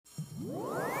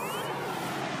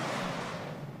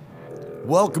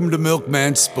Welcome to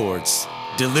Milkman Sports,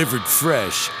 delivered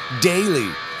fresh, daily,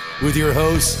 with your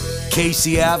hosts,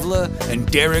 Casey Avila and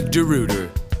Derek DeRuiter.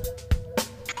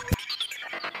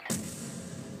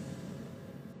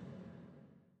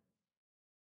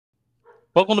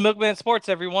 Welcome to Milkman Sports,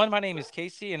 everyone. My name is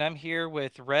Casey, and I'm here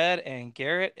with Red and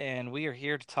Garrett, and we are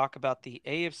here to talk about the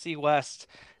AFC West.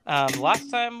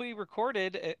 Last time we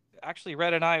recorded, actually,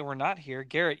 Red and I were not here.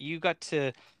 Garrett, you got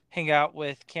to hang out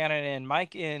with Cannon and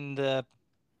Mike in the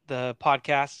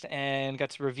podcast and got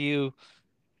to review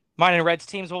mine and Red's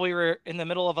teams while we were in the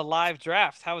middle of a live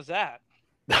draft. How was that?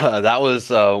 That was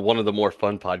one of the more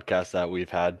fun podcasts that we've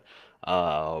had.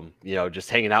 Just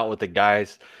hanging out with the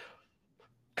guys,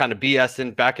 kind of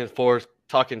BSing back and forth,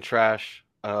 talking trash,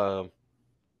 giving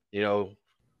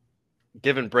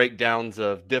breakdowns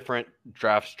of different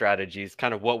draft strategies,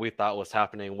 kind of what we thought was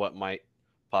happening, what might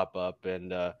pop up.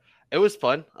 And it was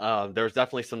fun. There was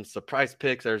definitely some surprise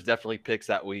picks. There's definitely picks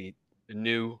that we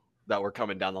knew that were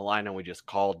coming down the line and we just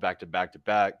called back to back to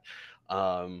back.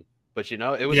 But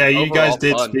it was you guys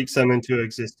did fun. speak some into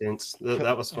existence.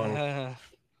 That was fun.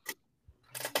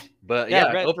 But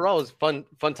Red. overall it was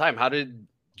fun time. How did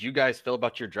you guys feel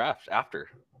about your draft after?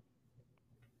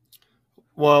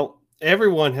 Well,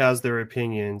 everyone has their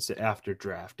opinions after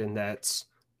draft, and that's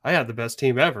I have the best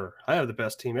team ever.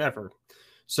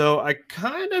 So I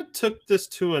kind of took this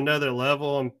to another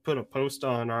level and put a post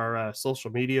on our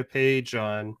social media page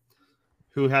on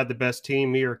who had the best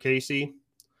team, me or Casey.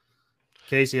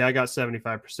 Casey, I got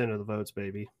 75% of the votes,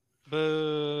 baby.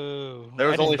 Boo. There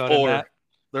was only 4.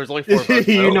 There's only 4 votes.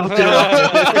 You knocked it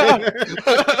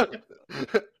off.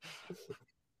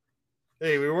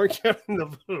 Hey, we weren't counting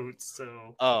the votes,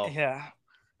 so. Oh. Yeah.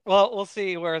 Well, we'll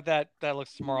see where that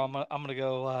looks tomorrow. I'm gonna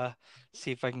go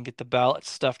see if I can get the ballot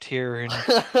stuffed here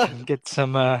and get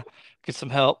some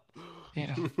help.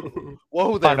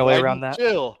 Whoa, find a way around that.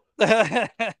 Chill.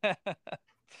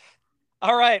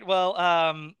 All right.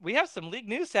 Well, we have some league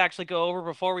news to actually go over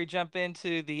before we jump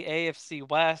into the AFC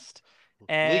West.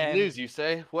 League news, you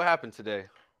say? What happened today?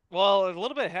 Well, a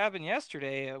little bit happened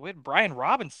yesterday. We had Brian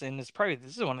Robinson. This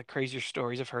is one of the crazier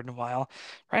stories I've heard in a while.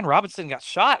 Brian Robinson got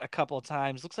shot a couple of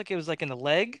times. Looks like it was like in the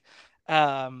leg.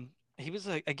 He was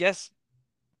like, I guess,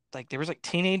 like there was like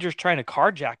teenagers trying to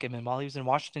carjack him while he was in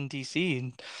Washington D.C.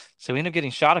 and so he ended up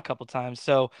getting shot a couple of times.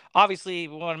 So obviously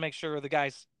we want to make sure the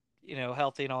guy's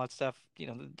healthy and all that stuff.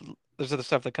 There's other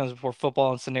stuff that comes before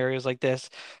football in scenarios like this.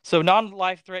 So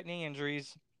non-life-threatening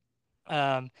injuries.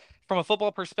 From a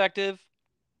football perspective,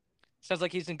 sounds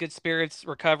like he's in good spirits,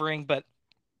 recovering, but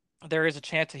there is a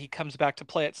chance that he comes back to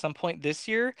play at some point this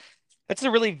year. That's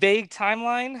a really vague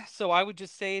timeline, so I would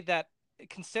just say that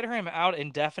consider him out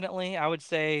indefinitely. I would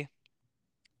say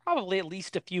probably at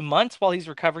least a few months while he's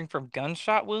recovering from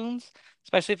gunshot wounds,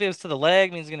 especially if it was to the leg.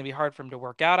 It means it's going to be hard for him to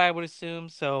work out, I would assume.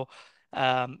 So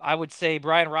I would say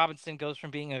Brian Robinson goes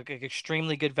from being an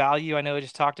extremely good value. I know I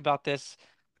just talked about this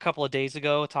a couple of days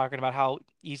ago, talking about how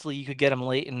easily you could get him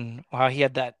late and how he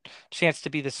had that chance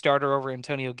to be the starter over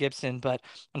Antonio Gibson. But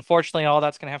unfortunately, all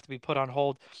that's going to have to be put on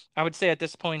hold. I would say at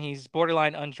this point, he's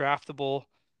borderline undraftable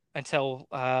until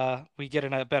we get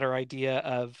a better idea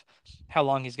of how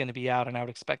long he's going to be out, and I would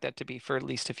expect that to be for at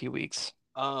least a few weeks.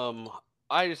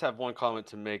 I just have one comment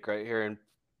to make right here, and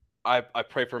I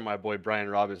pray for my boy Brian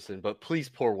Robinson, but please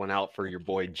pour one out for your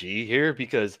boy G here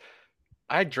because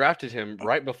I drafted him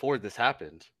right before this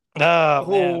happened. Oh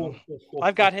man,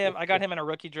 I got him in a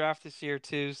rookie draft this year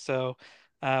too, so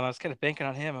I was kind of banking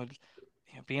on him,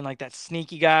 being like that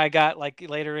sneaky guy I got like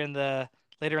later in the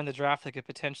draft that could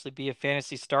potentially be a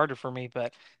fantasy starter for me.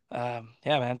 But yeah,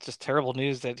 man, it's just terrible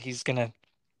news that he's gonna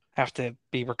have to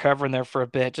be recovering there for a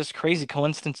bit. Just crazy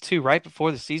coincidence too, right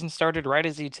before the season started, right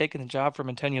as he'd taken the job from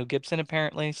Antonio Gibson,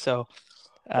 apparently. So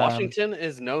Washington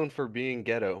is known for being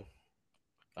ghetto.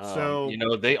 So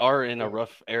they are in a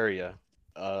rough area,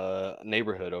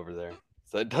 neighborhood over there.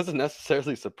 So it doesn't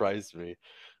necessarily surprise me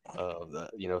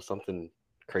that something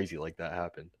crazy like that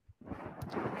happened.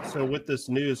 So with this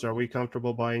news, are we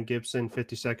comfortable buying Gibson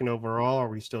 52nd overall, or are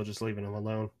we still just leaving him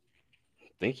alone? I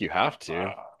think you have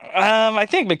to. I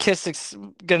think McKissick's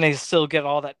gonna still get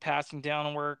all that passing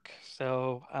down work.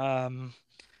 So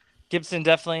Gibson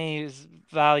definitely his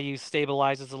value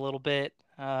stabilizes a little bit.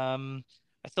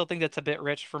 I still think that's a bit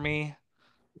rich for me.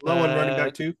 Low in running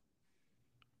back too?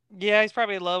 Yeah, he's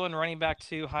probably low in running back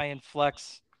too, high in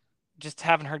flex. Just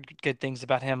haven't heard good things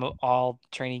about him all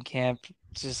training camp.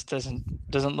 Just doesn't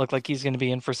look like he's going to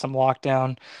be in for some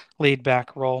lockdown lead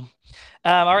back role.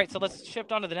 All right, so let's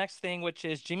shift on to the next thing, which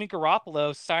is Jimmy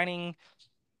Garoppolo signing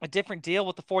a different deal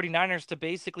with the 49ers to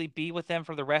basically be with them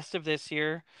for the rest of this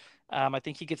year. I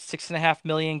think he gets 6.5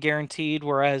 million guaranteed,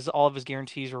 whereas all of his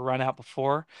guarantees were run out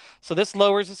before. So this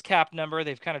lowers his cap number.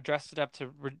 They've kind of dressed it up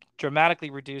to dramatically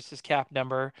reduce his cap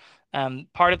number.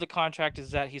 Part of the contract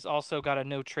is that he's also got a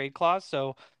no trade clause.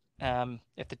 So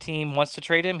if the team wants to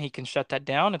trade him, he can shut that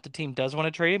down. If the team does want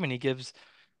to trade him and he gives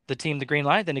the team the green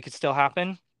light, then it could still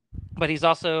happen. But he's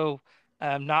also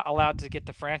not allowed to get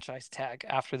the franchise tag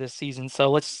after this season.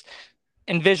 So let's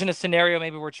envision a scenario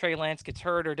maybe where Trey Lance gets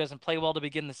hurt or doesn't play well to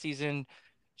begin the season.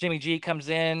 Jimmy G comes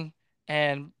in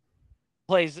and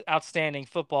plays outstanding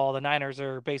football. The Niners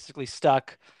are basically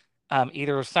stuck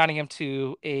either signing him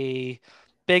to a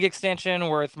big extension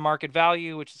worth market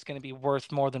value, which is going to be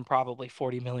worth more than probably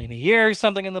 40 million a year,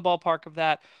 something in the ballpark of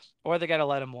that, or they got to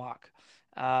let him walk.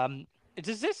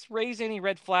 Does this raise any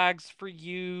red flags for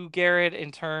you, Garrett,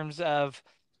 in terms of,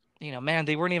 man,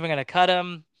 they weren't even going to cut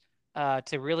him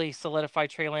to really solidify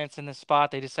Trey Lance in this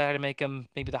spot? They decided to make him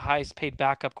maybe the highest paid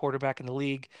backup quarterback in the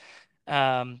league.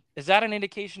 Is that an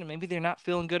indication that maybe they're not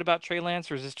feeling good about Trey Lance,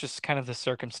 or is this just kind of the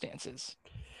circumstances?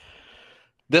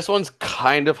 This one's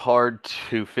kind of hard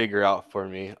to figure out for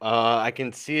me. I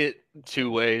can see it two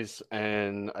ways,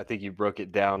 and I think you broke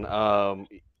it down.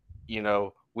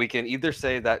 We can either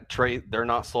say that they're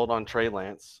not sold on Trey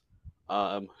Lance,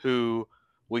 who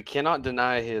we cannot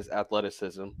deny his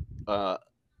athleticism,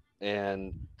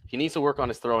 and he needs to work on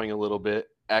his throwing a little bit,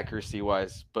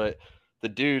 accuracy-wise, but the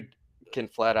dude can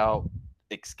flat out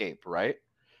escape, right?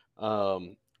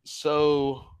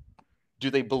 So do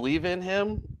they believe in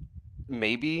him?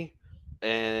 Maybe,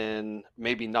 and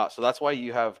maybe not. So that's why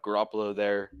you have Garoppolo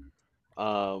there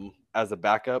as a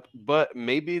backup. But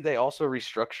maybe they also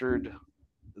restructured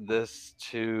this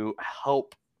to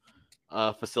help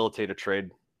facilitate a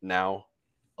trade now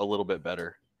a little bit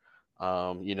better.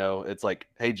 It's like,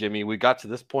 hey, Jimmy, we got to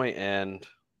this point, and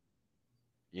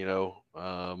we're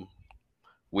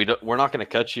not going to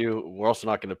cut you. We're also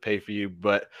not going to pay for you,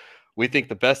 but we think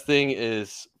the best thing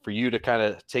is for you to kind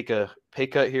of take a pay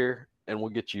cut here, and we'll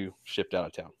get you shipped out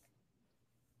of town.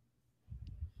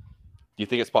 Do you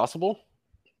think it's possible?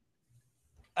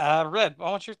 Red,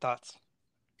 I want your thoughts.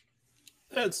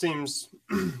 It seems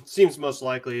most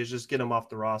likely is just get him off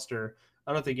the roster.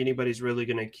 I don't think anybody's really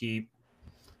going to keep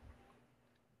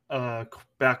a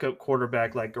backup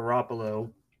quarterback like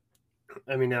Garoppolo.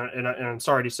 I mean, and I'm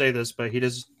sorry to say this, but he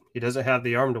doesn't have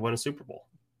the arm to win a Super Bowl.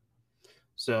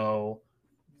 So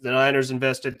the Niners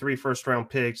invested 3 first-round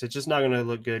picks. It's just not going to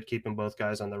look good keeping both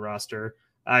guys on the roster.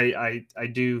 I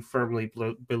do firmly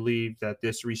believe that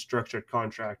this restructured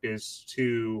contract is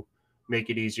to make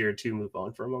it easier to move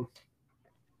on from them.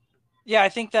 Yeah, I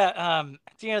think that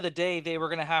at the end of the day, they were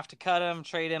going to have to cut him,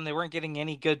 trade him. They weren't getting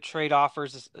any good trade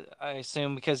offers, I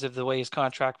assume, because of the way his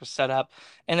contract was set up.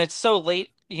 And it's so late,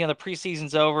 the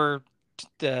preseason's over.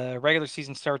 The regular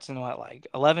season starts in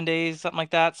 11 days, something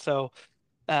like that. So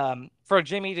for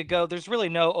Jimmy to go, there's really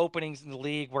no openings in the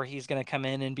league where he's going to come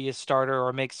in and be a starter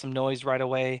or make some noise right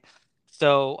away.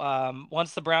 So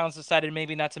once the Browns decided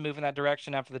maybe not to move in that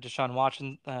direction after the Deshaun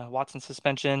Watson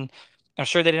suspension, I'm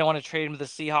sure they didn't want to trade him to the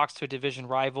Seahawks, to a division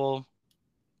rival.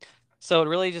 So it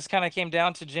really just kind of came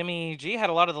down to Jimmy G had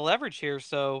a lot of the leverage here.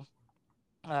 So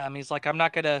he's like, I'm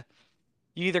not going to,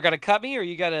 you either got to cut me or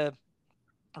you got to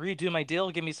redo my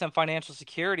deal, give me some financial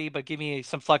security, but give me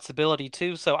some flexibility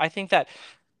too. So I think that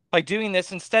by doing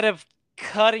this, instead of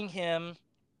cutting him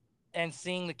and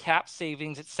seeing the cap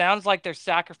savings, it sounds like they're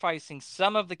sacrificing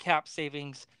some of the cap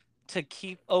savings to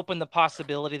keep open the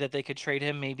possibility that they could trade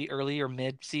him maybe early or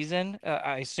mid-season.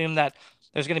 I assume that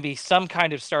there's going to be some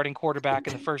kind of starting quarterback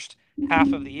in the first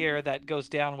half of the year that goes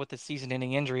down with the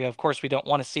season-ending injury. Of course, we don't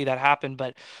want to see that happen,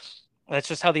 but that's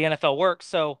just how the NFL works.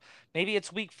 So maybe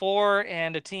it's week 4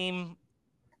 and a team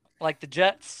like the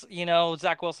Jets,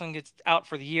 Zach Wilson gets out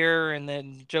for the year, and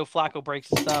then Joe Flacco breaks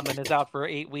his thumb and is out for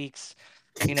 8 weeks.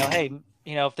 Hey,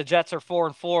 if the Jets are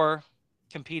 4-4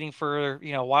 competing for,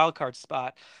 a wild card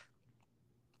spot,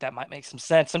 that might make some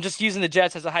sense. I'm just using the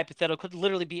Jets as a hypothetical. It could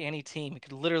literally be any team. It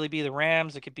could literally be the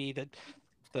Rams. It could be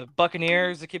the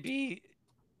Buccaneers. It could be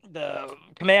the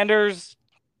Commanders.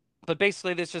 But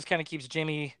basically, this just kind of keeps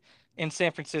Jimmy in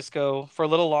San Francisco for a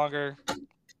little longer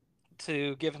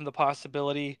to give him the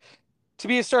possibility to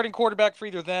be a starting quarterback for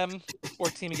either them or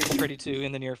a team he gets traded to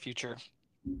in the near future.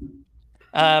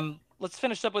 Let's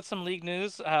finish up with some league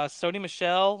news. Sony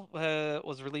Michel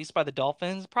was released by the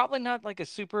Dolphins. Probably not like a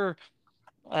super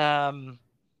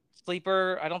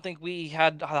sleeper. I don't think we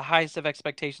had the highest of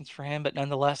expectations for him, but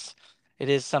nonetheless, it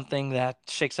is something that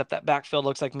shakes up that backfield.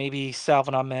 Looks like maybe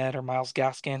Salvon Ahmed or Myles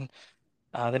Gaskin.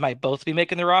 They might both be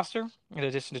making the roster, in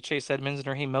addition to Chase Edmonds and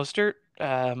Raheem Mostert.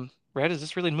 Red, does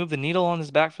this really move the needle on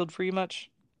this backfield for you much?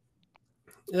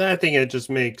 And I think it just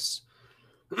makes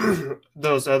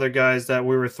those other guys that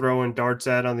we were throwing darts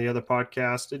at on the other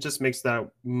podcast, it just makes that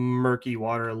murky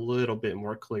water a little bit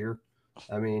more clear.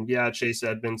 I mean, yeah, Chase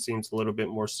Edmonds seems a little bit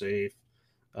more safe.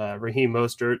 Raheem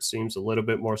Mostert seems a little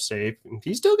bit more safe. And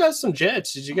he still got some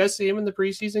jets. Did you guys see him in the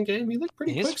preseason game? He looked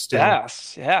pretty He's quick still.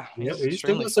 fast. Yeah. Yep, he's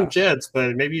still got some jets,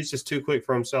 but maybe he's just too quick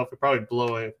for himself. He'll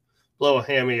probably blow a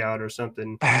hammy out or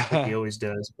something like he always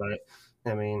does. But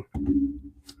I mean,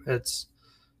 that's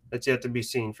yet to be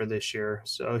seen for this year.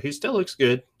 So he still looks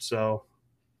good. So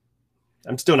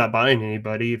I'm still not buying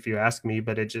anybody if you ask me,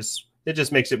 but it just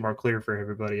makes it more clear for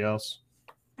everybody else.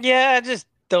 Yeah, I just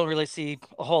don't really see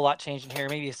a whole lot changing here.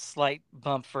 Maybe a slight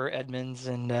bump for Edmonds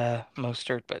and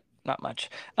Mostert, but not much.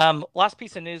 Last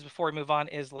piece of news before we move on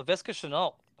is Laviska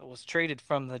Shenault was traded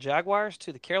from the Jaguars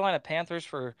to the Carolina Panthers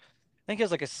for, I think it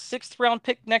was like a 6th round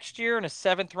pick next year and a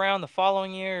 7th round the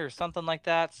following year or something like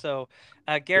that. So,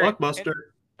 Garrett, Blockbuster.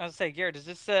 I was say, Garrett, does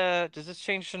this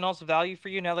change Chenault's value for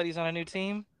you now that he's on a new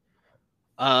team?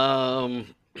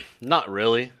 Not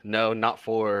really. No, not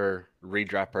for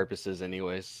redraft purposes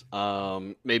anyways.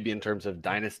 Maybe in terms of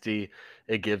dynasty,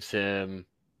 it gives him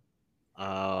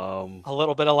a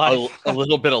little bit of life. a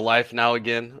little bit of life now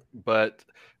again, but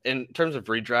in terms of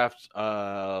redraft,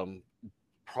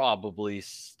 probably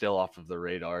still off of the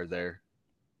radar there.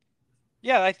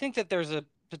 Yeah, I think that there's a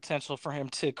potential for him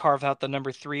to carve out the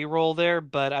number 3 role there,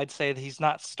 but I'd say that he's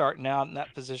not starting out in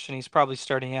that position. He's probably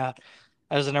starting out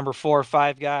as a number 4 or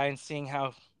 5 guy and seeing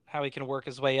how he can work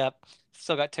his way up.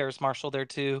 Still got Terrace Marshall there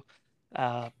too,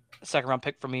 2nd round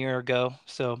pick from a year ago.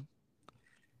 So,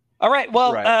 all right,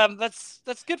 well, Right.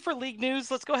 That's good for league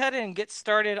news. Let's go ahead and get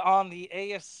started on the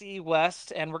AFC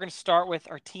West, and we're going to start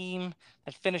with our team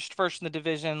that finished first in the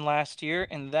division last year,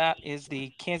 and that is the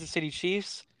Kansas City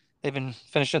Chiefs. They've been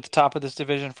finishing at the top of this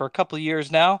division for a couple of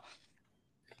years now.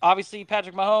 Obviously,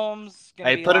 Patrick Mahomes.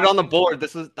 Hey, put it on the board.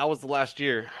 That was the last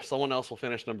year. Someone else will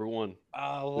finish number 1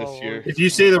 this year. If you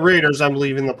say the Raiders, I'm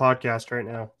leaving the podcast right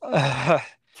now.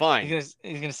 Fine. He's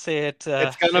gonna say it.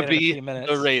 It's gonna be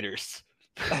the Raiders.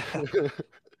 So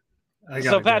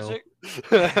Patrick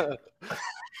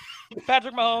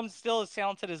Mahomes still as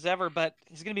talented as ever, but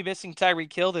he's gonna be missing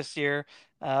Tyreek Hill this year.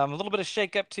 A little bit of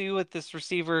shakeup too with this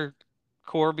receiver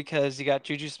core because you got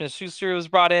Juju Smith-Schuster was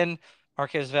brought in.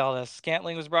 Marquez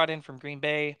Valdes-Scantling was brought in from Green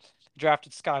Bay.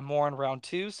 Drafted Sky Moore in round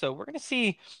 2. So we're going to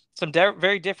see some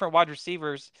very different wide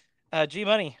receivers.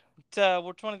 G-Money,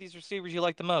 which one of these receivers you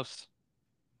like the most?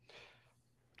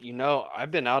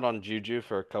 I've been out on Juju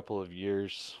for a couple of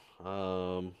years.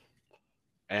 And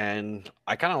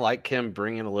I kind of like him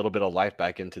bringing a little bit of life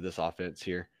back into this offense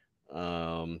here.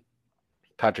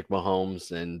 Patrick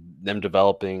Mahomes and them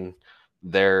developing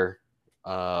their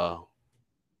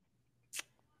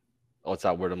what's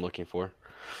that word I'm looking for?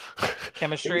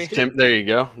 Chemistry. There you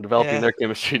go. Developing their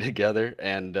chemistry together,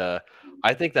 and I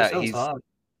think that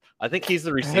he's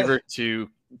the receiver to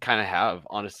kind of have,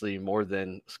 honestly, more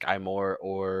than Sky Moore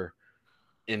or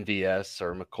MVS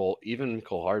or even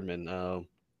Mecole Hardman.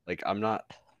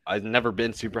 I've never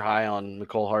been super high on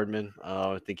Mecole Hardman.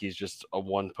 I think he's just a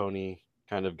one pony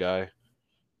kind of guy,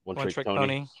 one trick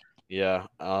pony. Yeah.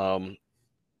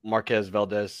 Marquez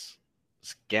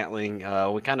Valdes-Scantling.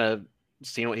 We kind of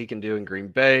seen what he can do in Green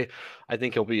Bay. I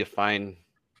think he'll be a fine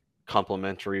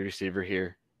complementary receiver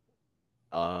here.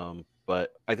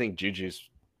 But I think Juju's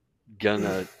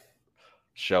gonna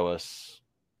show us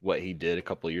what he did a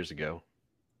couple of years ago.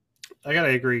 I gotta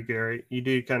agree, Gary. You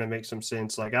do kind of make some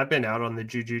sense. Like, I've been out on the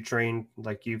Juju train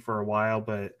like you for a while,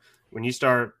 but when you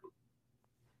start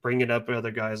bringing up other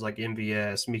guys like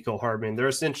MVS, Mecole Hardman, they're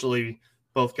essentially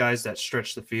both guys that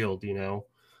stretch the field,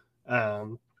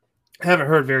 haven't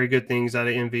heard very good things out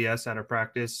of MVS out of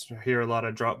practice. I hear a lot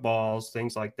of drop balls,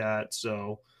 things like that.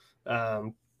 So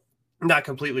not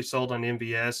completely sold on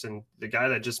MVS, and the guy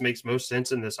that just makes most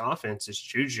sense in this offense is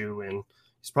Juju, and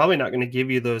he's probably not going to give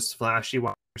you those flashy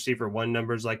wide receiver 1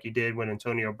 numbers like he did when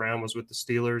Antonio Brown was with the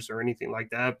Steelers or anything like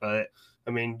that. But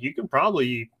I mean, you can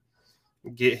probably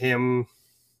get him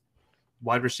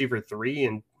wide receiver 3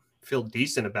 and feel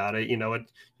decent about it.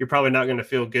 You're probably not going to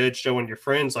feel good showing your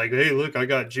friends like, hey, look, I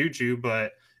got Juju.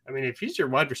 But I mean, if he's your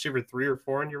wide receiver 3 or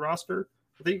 4 on your roster,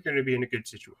 I think you're going to be in a good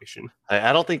situation.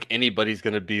 I don't think anybody's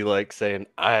going to be like saying,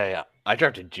 I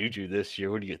drafted Juju this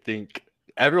year. What do you think?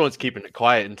 Everyone's keeping it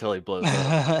quiet until he blows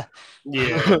up.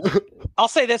 Yeah. I'll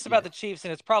say this about the Chiefs,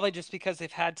 and it's probably just because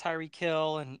they've had Tyreek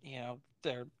Hill, and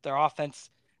their offense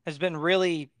has been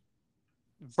really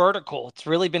vertical. It's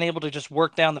really been able to just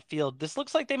work down the field. This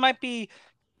looks like they might be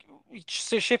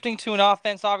shifting to an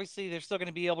offense. Obviously, they're still going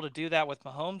to be able to do that with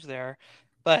Mahomes there,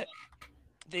 but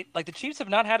the Chiefs have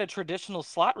not had a traditional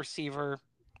slot receiver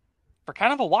for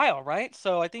kind of a while, right?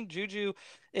 So I think Juju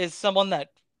is someone that,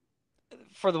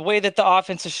 for the way that the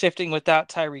offense is shifting without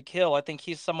Tyreek Hill, I think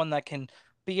he's someone that can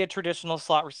be a traditional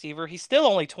slot receiver. He's still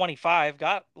only 25,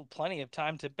 got plenty of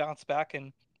time to bounce back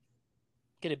and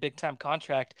get a big time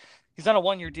contract. He's on a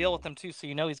 1-year deal with them too, so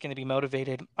he's going to be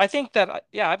motivated. I think that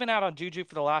I've been out on Juju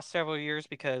for the last several years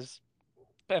because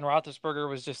Ben Roethlisberger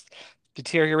was just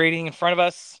deteriorating in front of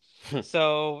us.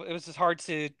 So it was just hard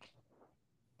to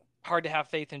have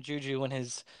faith in Juju when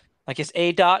his his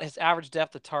average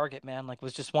depth of target, man,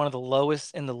 was just one of the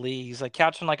lowest in the league. He's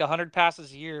catching 100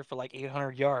 passes a year for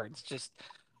 800 yards. Just,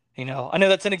 I know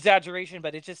that's an exaggeration,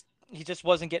 but he just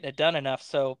wasn't getting it done enough.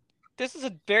 So this is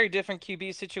a very different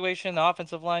QB situation. The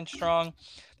offensive line's strong.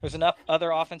 There's enough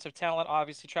other offensive talent.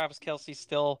 Obviously, Travis Kelce's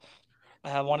still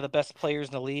one of the best players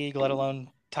in the league, let alone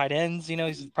tight ends.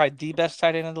 He's probably the best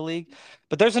tight end in the league.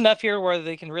 But there's enough here where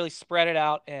they can really spread it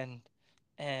out, and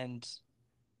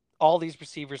all these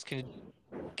receivers could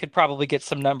probably get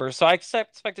some numbers. So I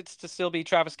expect it to still be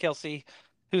Travis Kelce,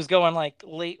 who's going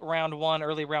late round 1,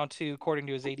 early round 2, according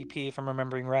to his ADP, if I'm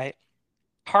remembering right.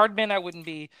 Hardman, I wouldn't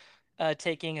be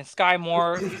taking. And Sky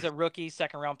Moore, he's a rookie,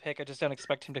 second-round pick. I just don't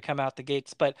expect him to come out the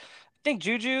gates. But I think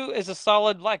Juju is a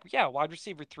solid, wide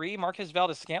receiver 3. Marquez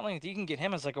Valdes-Scantling, you can get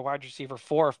him as a wide receiver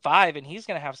 4 or 5, and he's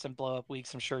going to have some blow-up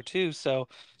weeks, I'm sure, too. So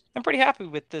I'm pretty happy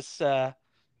with this,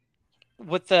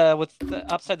 with the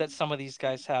upside that some of these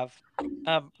guys have.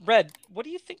 Red, what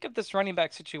do you think of this running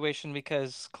back situation?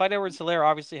 Because Clyde Edwards-Helaire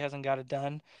obviously hasn't got it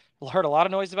done. Heard a lot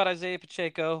of noise about Isaiah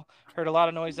Pacheco. Heard a lot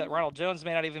of noise that Ronald Jones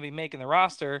may not even be making the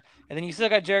roster. And then you still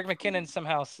got Jerick McKinnon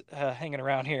somehow hanging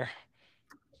around here.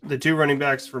 The 2 running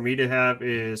backs for me to have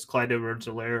is Clyde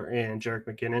Edwards-Helaire and Jerick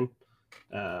McKinnon.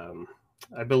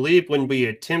 I believe when we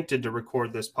attempted to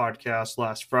record this podcast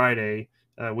last Friday,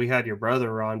 we had your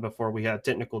brother on before we had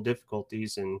technical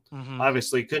difficulties and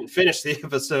obviously couldn't finish the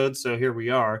episode. So here we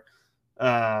are.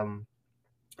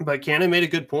 But Cannon made a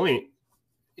good point.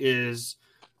 Is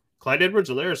Clyde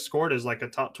Edwards-Helaire scored as a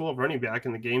top 12 running back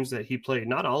in the games that he played.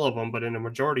 Not all of them, but in a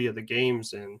majority of the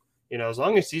games. And, as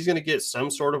long as he's going to get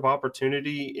some sort of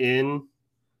opportunity in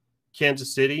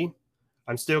Kansas City,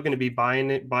 I'm still going to be buying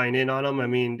in on him. I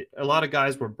mean, a lot of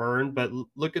guys were burned, but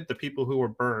look at the people who were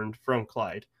burned from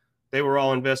Clyde. They were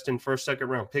all investing first, second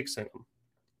round picks in him.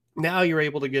 Now you're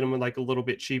able to get him a little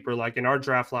bit cheaper. Like in our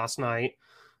draft last night,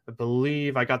 I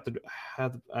believe I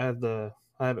have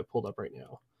it pulled up right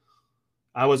now.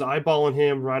 I was eyeballing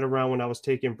him right around when I was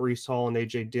taking Breece Hall and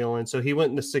AJ Dillon. So he went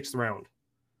in the 6th round.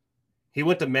 He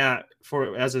went to Matt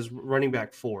as his running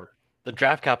back 4. The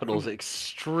draft capital is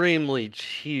extremely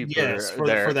cheap. Yes, for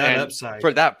that upside.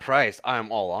 For that price,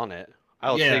 I'm all on it.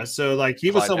 So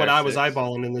he was someone I was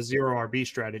eyeballing in the 0 RB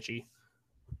strategy.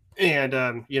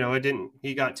 And,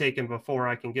 he got taken before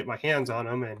I can get my hands on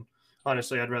him. And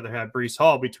honestly, I'd rather have Breece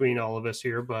Hall between all of us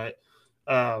here. But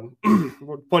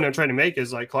the point I'm trying to make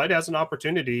is Clyde has an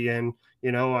opportunity. And,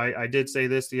 I did say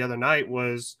this the other night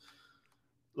was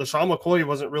LaShawn McCoy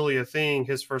wasn't really a thing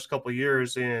his first couple of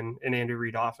years in an Andy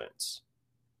Reid offense.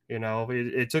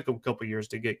 It took him a couple of years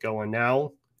to get going.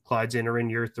 Now Clyde's entering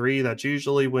year 3. That's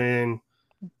usually when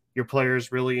your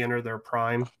players really enter their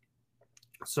prime.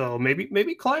 So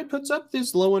maybe Clyde puts up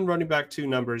these low-end running back 2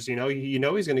 numbers. He's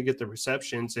going to get the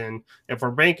receptions. And if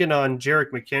we're banking on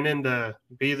Jerick McKinnon to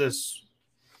be this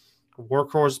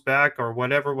workhorse back or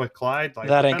whatever with Clyde,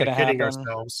 that ain't gonna kidding happen.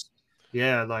 Ourselves.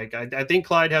 Yeah, I think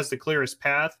Clyde has the clearest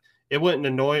path. It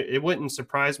wouldn't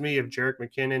surprise me if Jerick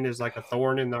McKinnon is a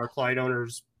thorn in our Clyde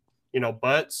owners,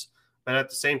 butts. But at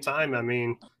the same time, I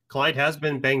mean, Clyde has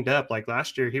been banged up.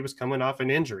 Last year, he was coming off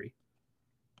an injury.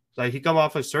 He come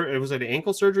off it was an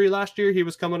ankle surgery last year. He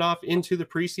was coming off into the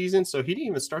preseason, so he didn't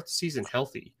even start the season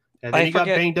healthy. And then he got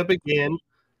banged up again.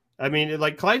 I mean,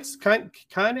 Clyde's kind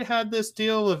of had this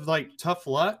deal of tough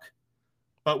luck.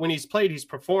 But when he's played, he's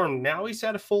performed. Now he's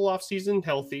had a full offseason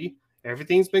healthy.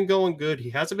 Everything's been going good. He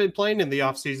hasn't been playing in the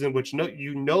offseason, which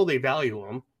they value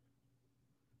him.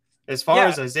 As far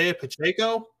as Isaiah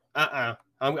Pacheco,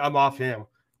 I'm off him.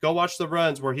 Go watch the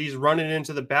runs where he's running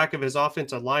into the back of his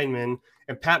offensive lineman,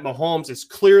 and Pat Mahomes is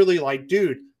clearly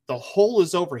dude, the hole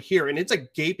is over here, and it's a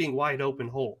gaping wide open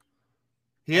hole.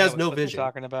 He has no vision.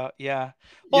 Talking about, yeah.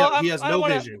 Well, he has no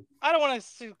vision. I don't want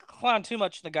to clown too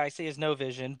much. The guy say he has no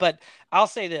vision, but I'll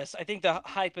say this: I think the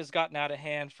hype has gotten out of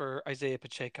hand for Isaiah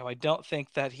Pacheco. I don't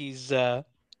think that he's going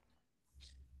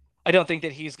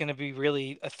to be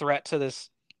really a threat to this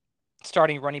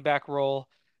starting running back role.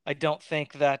 I don't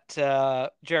think that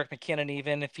Jerick McKinnon,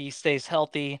 even if he stays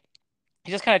healthy,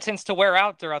 he just kind of tends to wear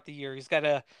out throughout the year. He's got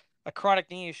a a chronic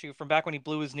knee issue from back when he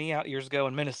blew his knee out years ago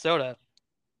in Minnesota.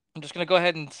 I'm just going to go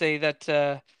ahead and say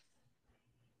that,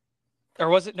 or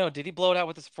was it? No, did he blow it out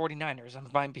with his 49ers? I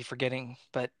might be forgetting,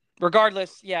 but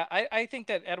regardless, yeah, I think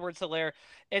that Edwards-Helaire,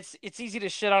 it's easy to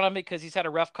shit on him because he's had a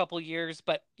rough couple years,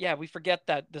 but yeah, we forget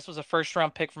that this was a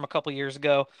first-round pick from a couple years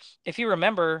ago. If you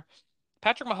remember,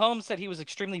 Patrick Mahomes said he was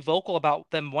extremely vocal about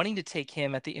them wanting to take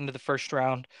him at the end of the first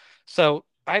round. So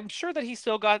I'm sure that he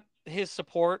still got his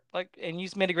support. Like, and you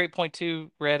made a great point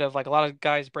too, Red, of like a lot of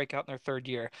guys break out in their third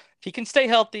year. If he can stay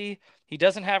healthy, he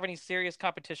doesn't have any serious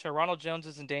competition. Ronald Jones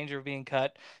is in danger of being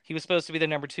cut. He was supposed to be the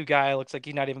number 2 guy. Looks like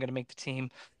he's not even going to make the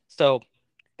team. So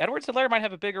Edwards-Helaire might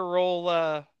have a bigger role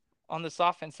on this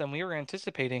offense than we were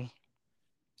anticipating.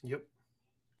 Yep.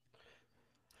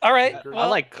 All right. Yeah, well,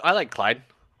 I like Clyde.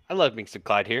 I love me some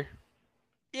Clyde here.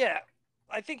 Yeah,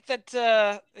 I think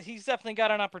that he's definitely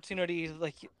got an opportunity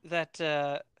like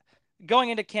that. Going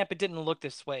into camp, it didn't look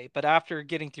this way, but after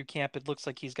getting through camp, it looks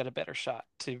like he's got a better shot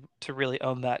to really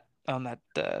own that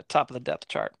top of the depth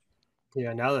chart.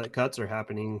 Yeah, now that cuts are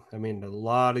happening, I mean, a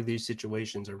lot of these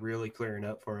situations are really clearing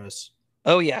up for us.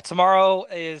 Oh yeah, tomorrow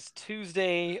is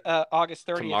Tuesday, August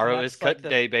 30th. Tomorrow is cut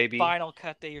day, baby. Final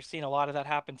cut day. You're seeing a lot of that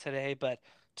happen today, but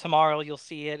tomorrow you'll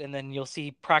see it, and then you'll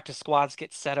see practice squads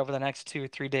get set over the next 2 or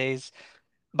 3 days.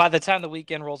 By the time the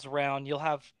weekend rolls around, you'll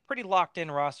have pretty locked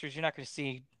in rosters. You're not going to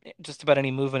see just about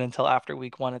any movement until after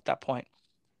week 1 at that point.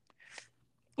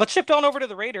 Let's shift on over to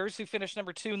the Raiders, who finished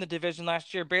number 2 in the division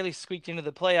last year, barely squeaked into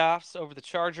the playoffs over the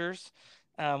Chargers.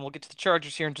 We'll get to the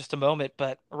Chargers here in just a moment,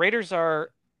 but Raiders are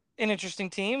an interesting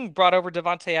team. Brought over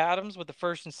Davante Adams with the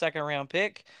first and second round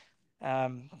pick.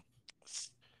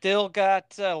 Still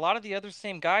got a lot of the other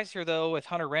same guys here, though, with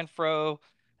Hunter Renfrow,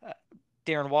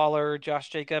 Darren Waller, Josh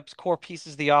Jacobs, core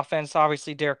pieces of the offense.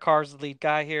 Obviously, Derek Carr's the lead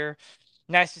guy here.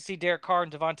 Nice to see Derek Carr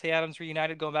and Davante Adams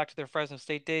reunited, going back to their Fresno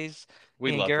State days.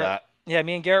 We love that. Yeah,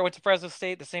 me and Garrett went to Fresno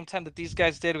State the same time that these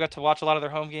guys did. We got to watch a lot of their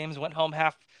home games. Went home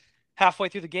halfway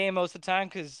through the game most of the time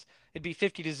because it'd be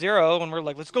 50-0, and we're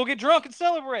like, let's go get drunk and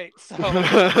celebrate. So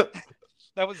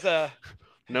that was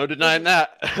no denying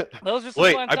that. Those are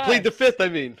Wait, I plead the fifth. I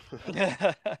mean,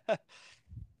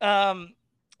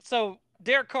 so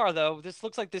Derek Carr, though, this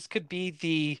looks like this could be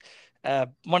the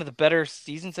one of the better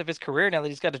seasons of his career now that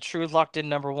he's got a true locked-in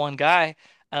number 1 guy.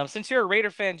 Since you're a Raider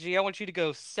fan, G, I want you to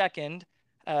go second.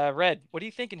 Red, what are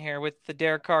you thinking here with the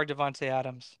Derek Carr, Davante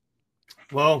Adams?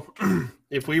 Well,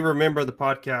 if we remember the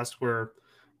podcast where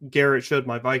Garrett showed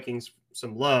my Vikings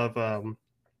some love,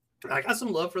 I got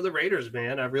some love for the Raiders,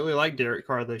 man. I really like Derek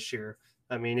Carr this year.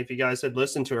 I mean, if you guys had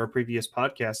listened to our previous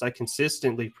podcast, I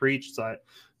consistently preached that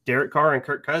Derek Carr and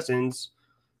Kirk Cousins,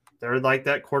 they're like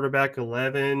that quarterback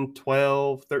 11,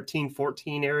 12, 13,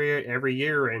 14 area every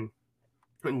year. And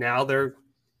now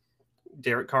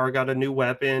Derek Carr got a new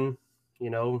weapon. You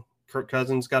know, Kirk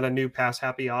Cousins got a new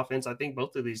pass-happy offense. I think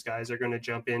both of these guys are going to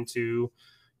jump into,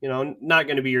 you know, not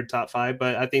going to be your top 5,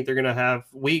 but I think they're going to have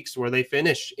weeks where they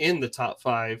finish in the top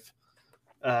 5.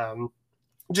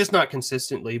 Just not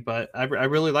consistently, but I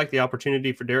really like the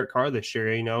opportunity for Derek Carr this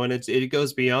year, you know, and it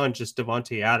goes beyond just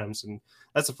Davante Adams. And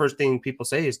that's the first thing people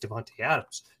say is Davante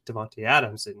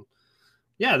Adams. And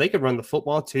yeah, they could run the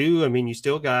football too. I mean, you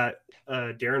still got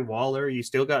Darren Waller, you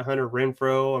still got Hunter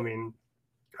Renfrow. I mean,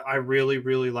 I really,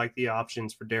 really like the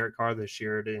options for Derek Carr this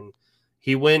year. And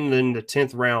he went in the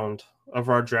 10th round of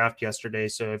our draft yesterday.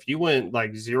 So if you went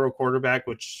like 0 quarterback,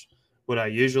 which what I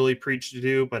usually preach to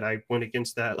do, but I went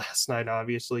against that last night,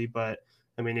 obviously. But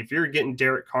I mean, if you're getting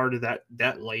Derek Carr to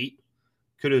that late,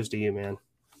 kudos to you, man.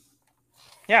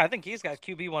 Yeah, I think he's got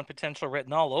QB1 potential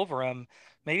written all over him.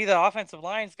 Maybe the offensive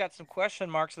line's got some question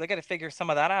marks, so they got to figure some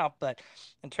of that out. But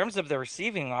in terms of the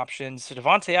receiving options,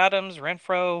 Davante Adams,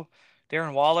 Renfrow,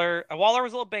 Darren Waller. Waller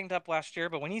was a little banged up last year,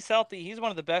 but when he's healthy, he's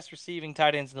one of the best receiving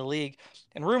tight ends in the league.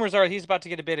 And rumors are he's about to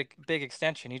get a big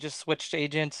extension. He just switched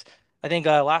agents. I think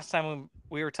last time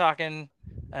we were talking,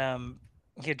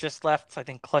 he had just left, I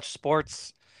think, Clutch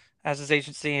Sports as his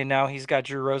agency, and now he's got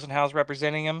Drew Rosenhaus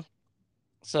representing him.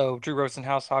 So Drew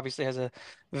Rosenhaus obviously has a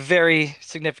very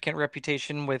significant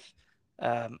reputation with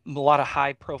a lot of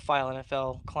high-profile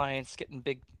NFL clients getting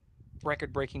big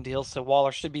record-breaking deals. So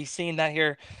Waller should be seeing that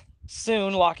here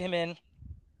soon. Lock him in.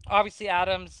 Obviously,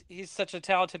 Adams, he's such a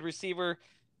talented receiver.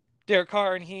 Derek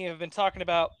Carr and he have been talking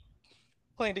about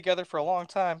playing together for a long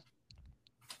time.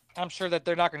 I'm sure that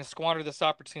they're not going to squander this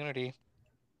opportunity.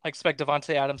 I expect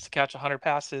Davante Adams to catch 100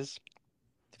 passes,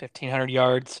 1,500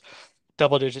 yards,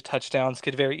 double-digit touchdowns,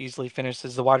 could very easily finish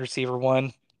as the wide receiver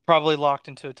 1, probably locked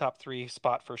into a top 3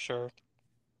 spot for sure. And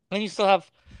then you still have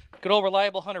good old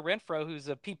reliable Hunter Renfrow, who's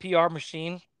a PPR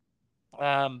machine.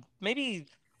 Maybe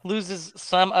loses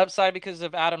some upside because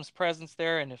of Adams' presence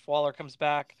there, and if Waller comes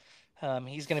back,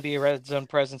 he's going to be a red zone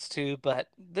presence too. But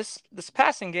this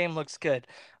passing game looks good.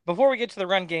 Before we get to the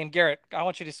run game, Garrett, I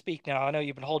want you to speak now. I know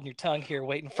you've been holding your tongue here,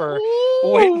 waiting for.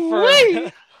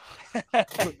 Ooh-wee!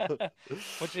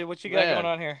 what you got Man. going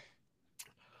on here?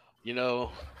 You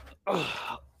know,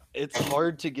 it's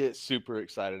hard to get super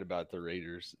excited about the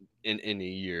Raiders in any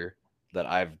year that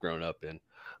I've grown up in.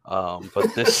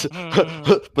 But this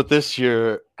but this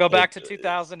year, Go back it- to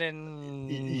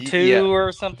 2002 yeah.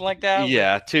 or something like that.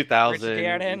 yeah, Rich 2000.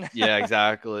 Gannon. Yeah,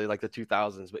 exactly, like the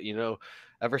 2000s. But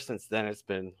ever since then, it's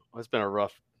been a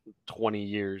rough 20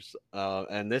 years.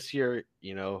 And this year,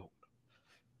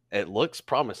 it looks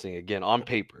promising again on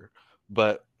paper,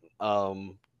 but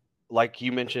like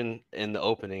you mentioned in the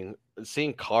opening,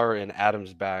 seeing Carr and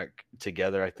Adams back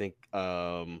together, I think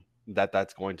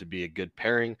that's going to be a good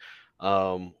pairing.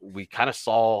 We kind of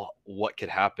saw what could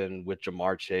happen with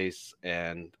Jamar Chase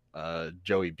and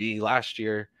Joey B last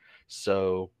year,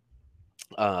 so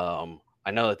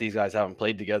I know that these guys haven't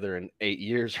played together in 8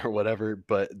 years or whatever,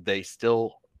 but they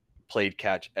still played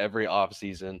catch every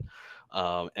offseason,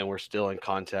 and we're still in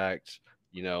contact,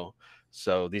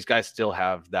 so these guys still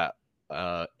have that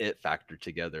it factor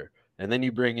together. And then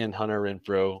you bring in Hunter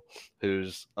Renfrow,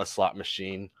 who's a slot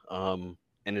machine, and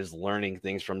is learning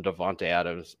things from Devontae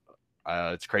Adams.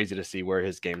 It's crazy to see where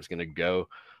his game's going to go.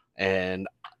 And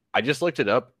I just looked it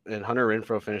up, and Hunter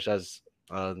Renfrow finished as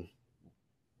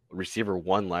receiver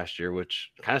 1 last year,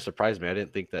 which kind of surprised me. I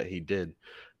didn't think that he did.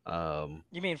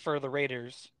 You mean for the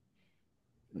Raiders?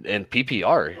 And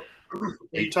PPR. Are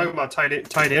you talking about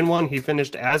tight end one? He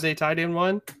finished as a tight end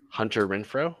one? Hunter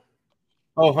Renfrow?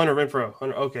 Oh, Hunter Renfrow.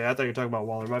 Okay, I thought you were talking about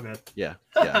Waller. My bad. Yeah.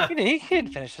 He didn't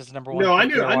finish as number 1. No, I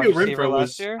knew receiver Renfrow last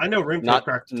was. year. I know Renfrow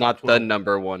cracked not top the 12.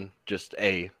 number 1, just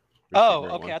a. Oh,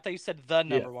 receiver okay. one. I thought you said the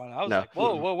number 1. I was No. like,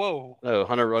 whoa. No,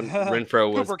 Hunter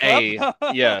Renfrow was Cooper a. Kupp?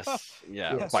 Yes.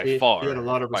 Yeah, Yes, by he far. had a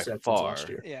lot of by receptions far. last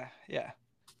year. Yeah.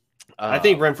 I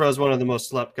think Renfrow is one of the most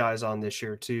slept guys on this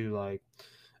year too. Like,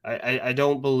 I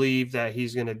don't believe that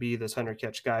he's going to be this 100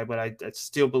 catch guy, but I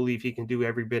still believe he can do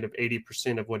every bit of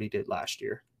 80% of what he did last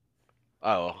year.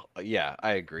 Oh, yeah,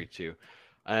 I agree too.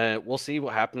 We'll see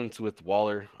what happens with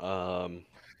Waller.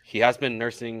 He has been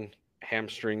nursing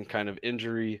hamstring kind of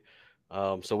injury.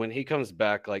 So when he comes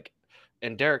back,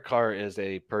 and Derek Carr is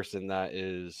a person that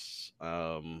is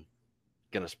going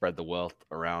to spread the wealth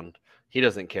around. He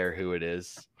doesn't care who it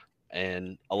is.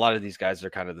 And a lot of these guys are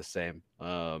kind of the same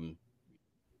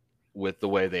with the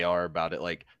way they are about it.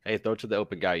 Like, hey, throw it to the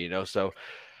open guy, So,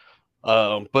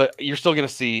 but you're still going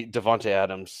to see Devontae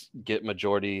Adams get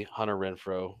majority, Hunter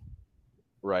Renfrow,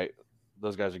 right?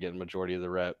 Those guys are getting majority of the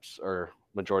reps or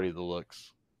majority of the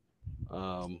looks. So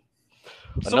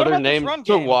Another what about this name run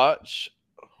to game? watch.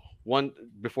 One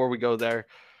before we go there,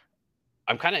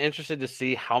 I'm kind of interested to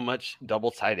see how much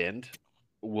double tight end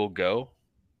will go.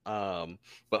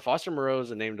 But Foster Moreau is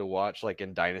a name to watch, like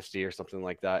in Dynasty or something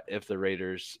like that. If the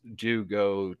Raiders do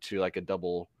go to like a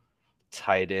double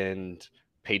tight end,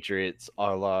 Patriots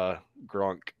a la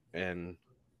Gronk and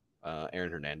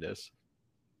Aaron Hernandez.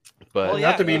 But Well,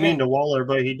 yeah, not to be even- mean to Waller,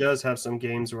 but he does have some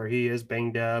games where he is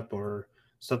banged up or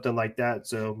something like that.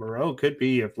 So Moreau could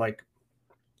be if like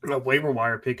a waiver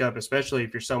wire pickup, especially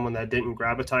if you're someone that didn't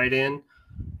grab a tight end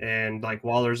and like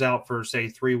Waller's out for say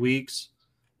 3 weeks.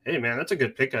 Hey man, that's a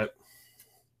good pickup.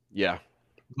 yeah,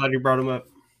 Glad you brought him up.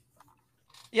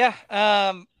 Yeah.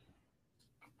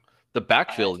 the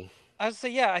backfield. I would say,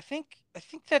 yeah, I think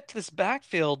that this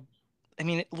backfield, I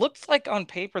mean, it looks like on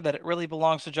paper that it really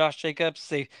belongs to Josh Jacobs.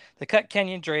 They cut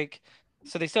Kenyon Drake,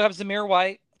 so they still have Zamir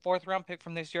White, 4th-round pick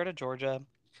from this year to Georgia.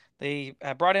 They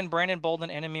brought in Brandon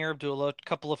Bolden and Amir Abdullah, a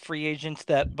couple of free agents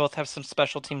that both have some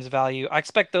special teams value. I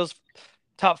expect those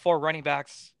top 4 running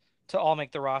backs to all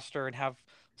make the roster and have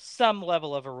some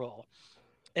level of a role.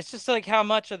 It's just like how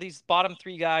much of these bottom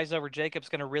 3 guys over Jacobs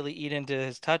going to really eat into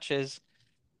his touches.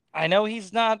 I know you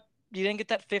didn't get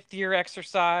that 5th-year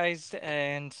exercise,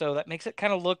 and so that makes it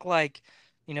kind of look like,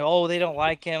 oh, they don't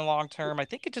like him long term. I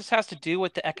think it just has to do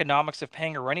with the economics of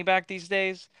paying a running back these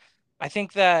days. I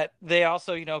think that they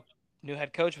also, new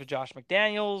head coach with Josh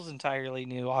McDaniels, entirely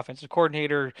new offensive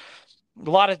coordinator, a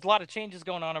lot of changes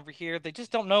going on over here. They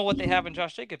just don't know what they have in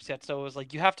Josh Jacobs yet. So it was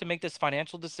like you have to make this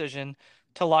financial decision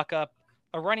to lock up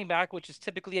a running back, which is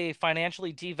typically a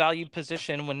financially devalued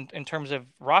position when in terms of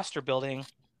roster building.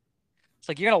 It's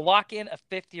like you're going to lock in a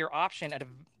 5th-year option at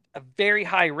a very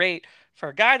high rate for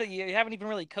a guy that you haven't even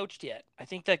really coached yet. I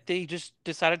think that they just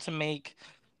decided to make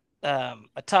a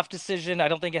tough decision. I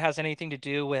don't think it has anything to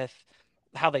do with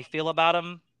how they feel about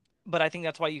him. but I think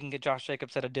that's why you can get Josh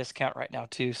Jacobs at a discount right now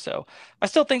too. So I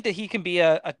still think that he can be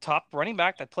a top running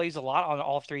back that plays a lot on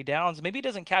all 3 downs. Maybe he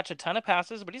doesn't catch a ton of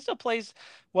passes, but he still plays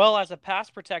well as a pass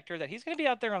protector that he's going to be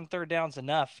out there on 3rd downs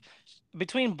enough.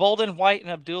 Between Bolden, White, and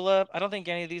Abdullah, I don't think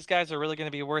any of these guys are really going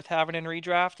to be worth having in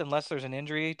redraft unless there's an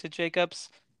injury to Jacobs.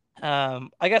 I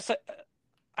guess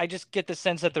I just get the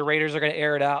sense that the Raiders are going to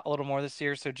air it out a little more this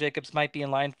year, so Jacobs might be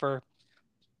in line for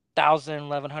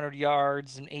 1,100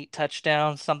 yards and 8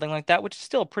 touchdowns, something like that, which is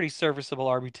still a pretty serviceable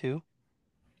RB2.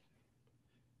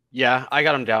 Yeah, I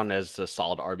got him down as a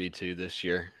solid RB2 this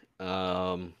year.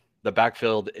 The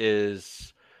backfield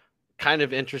is kind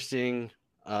of interesting.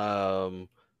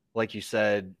 Like you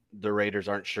said, the Raiders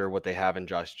aren't sure what they have in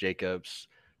Josh Jacobs.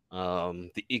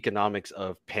 The economics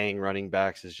of paying running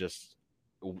backs is just,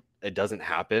 it doesn't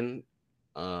happen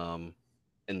in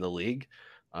the league.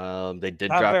 They did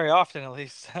Not very often, at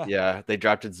least. Yeah, they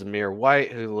drafted Zamir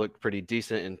White, who looked pretty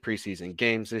decent in preseason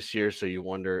games this year. So you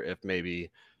wonder if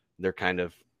maybe they're kind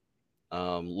of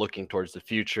looking towards the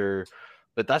future.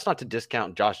 But that's not to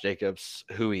discount Josh Jacobs,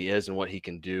 who he is and what he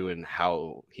can do and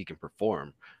how he can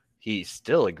perform. He's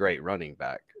still a great running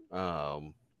back.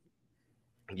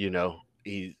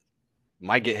 He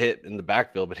might get hit in the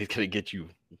backfield, but he's going to get you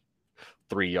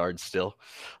 3 yards still.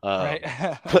 Right.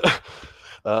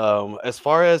 As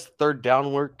far as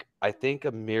 3rd-down work, I think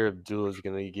Ameer Abdullah is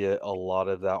going to get a lot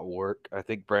of that work. I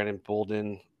think Brandon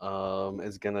Bolden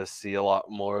is going to see a lot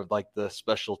more of like the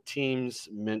special teams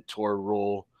mentor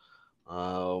role.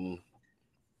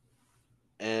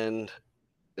 And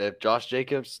if Josh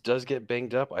Jacobs does get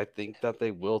banged up, I think that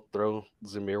they will throw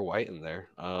Zamir White in there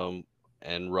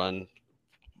and run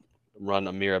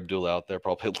Ameer Abdullah out there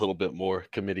probably a little bit more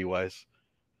committee-wise.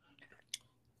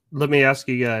 Let me ask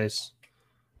you guys.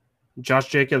 Josh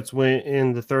Jacobs went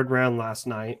in the 3rd round last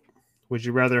night. Would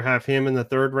you rather have him in the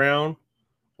 3rd round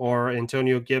or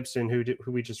Antonio Gibson, who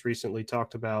we just recently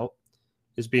talked about,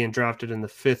 is being drafted in the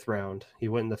 5th round? He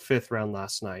went in the 5th round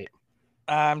last night.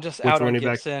 I'm just out on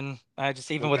Gibson. I just,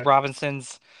 even with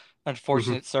Robinson's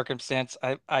unfortunate circumstance,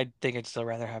 I think I'd still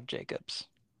rather have Jacobs.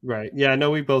 Right. Yeah, I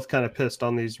know we both kind of pissed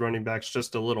on these running backs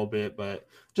just a little bit, but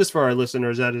just for our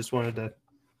listeners, I just wanted to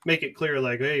make it clear,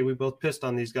 like, hey, we both pissed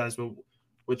on these guys, but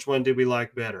which one did we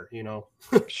like better, you know?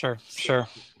 Sure.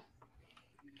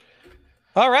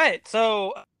 All right.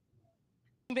 So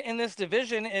in this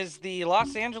division is the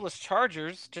Los Angeles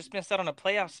Chargers. Just missed out on a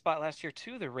playoff spot last year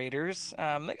to the Raiders. They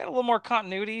got a little more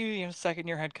continuity,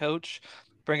 2nd-year head coach,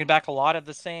 bringing back a lot of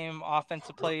the same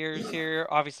offensive players here.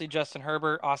 Obviously, Justin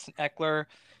Herbert, Austin Eckler.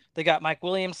 They got Mike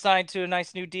Williams signed to a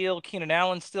nice new deal. Keenan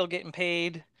Allen still getting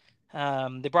paid.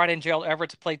 They brought in Gerald Everett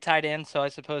to play tight end, so I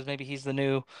suppose maybe he's the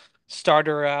new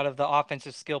starter out of the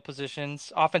offensive skill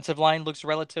positions. Offensive line looks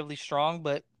relatively strong,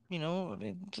 but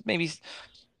maybe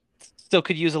still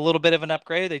could use a little bit of an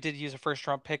upgrade. They did use a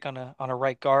 1st-round pick on a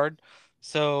right guard.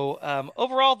 So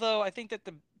overall, though, I think that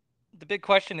the big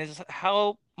question is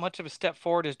how much of a step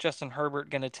forward is Justin Herbert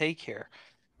going to take here?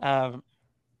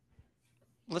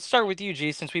 Let's start with you,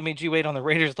 G, since we made you wait on the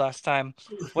Raiders last time.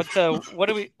 What are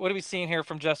we seeing here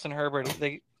from Justin Herbert?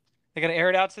 They going to air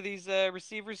it out to these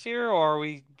receivers here, or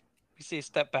we see a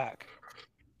step back?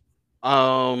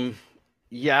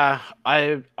 Yeah,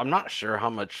 I'm not sure how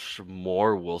much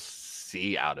more we'll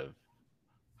see out of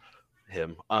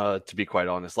him, to be quite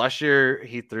honest. Last year,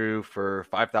 he threw for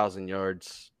 5,000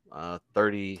 yards,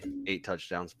 38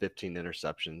 touchdowns, 15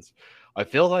 interceptions. I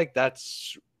feel like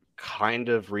that's kind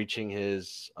of reaching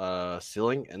his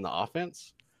ceiling in the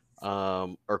offense,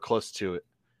 or close to it.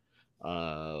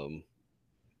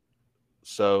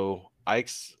 So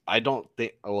I don't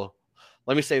think, well,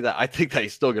 let me say that I think that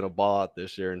he's still going to ball out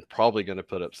this year and probably going to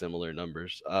put up similar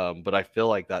numbers. But I feel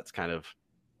like that's kind of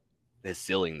his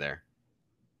ceiling there.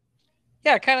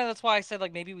 Yeah, kind of. That's why I said,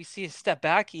 like, maybe we see a step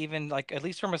back, even like at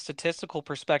least from a statistical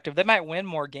perspective. They might win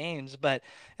more games, but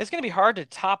it's going to be hard to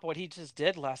top what he just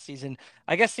did last season.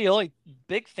 I guess the only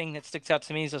big thing that sticks out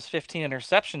to me is those 15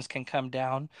 interceptions can come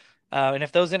down. And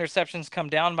if those interceptions come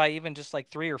down by even just like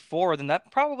 3 or 4, then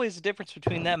that probably is the difference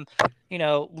between them,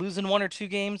 losing 1 or 2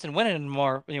 games and winning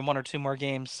more, 1 or 2 more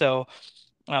games. So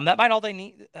that might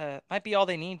be all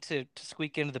they need to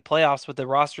squeak into the playoffs with the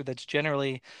roster that's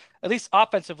generally, at least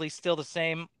offensively, still the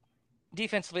same.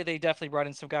 Defensively, they definitely brought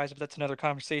in some guys, but that's another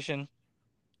conversation.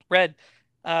 Red,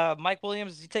 Mike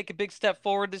Williams, does he take a big step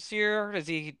forward this year? Does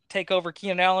he take over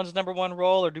Keenan Allen's number 1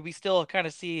 role, or do we still kind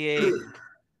of see a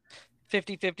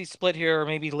 50-50 split here, or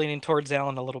maybe leaning towards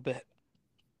Allen a little bit?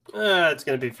 It's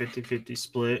going to be 50-50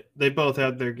 split. They both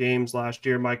had their games last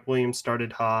year. Mike Williams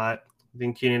started hot.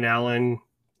 Then Keenan Allen,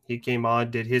 He came on,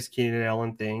 did his Keenan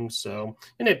Allen thing. So,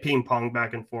 and it ping pong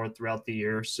back and forth throughout the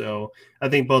year. So I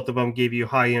think both of them gave you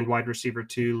high end wide receiver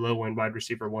 2, low end wide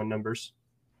receiver 1 numbers.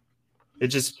 It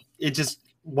just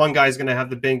one guy's going to have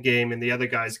the big game and the other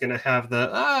guy's going to have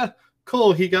the,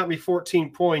 cool, he got me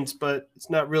 14 points, but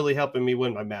it's not really helping me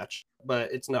win my match,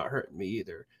 but it's not hurting me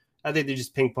either. I think they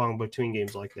just ping pong between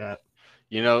games like that.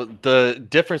 You know, the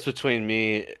difference between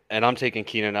me and I'm taking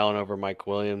Keenan Allen over Mike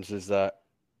Williams is that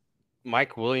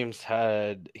Mike Williams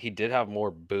did have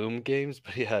more boom games,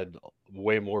 but he had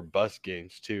way more bust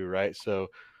games too, right? So,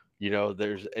 you know,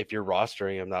 if you're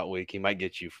rostering him that week, he might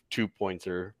get you 2 points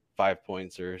or 5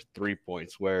 points or 3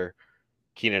 points, where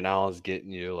Keenan Allen's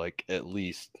getting you like at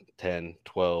least 10,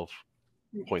 12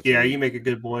 points. Yeah, you make a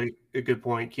good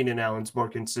point. Keenan Allen's more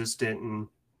consistent and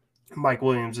Mike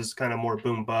Williams is kind of more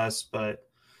boom bust, but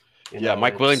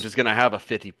Mike Williams is going to have a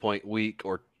 50-point week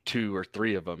or 2 or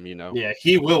 3 of them, you know. Yeah,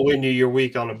 he will win you your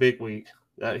week on a big week.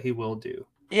 That he will do.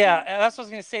 Yeah, that's what I was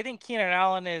going to say. I think Keenan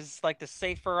Allen is like the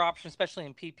safer option, especially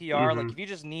in PPR. Mm-hmm. Like if you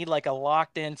just need like a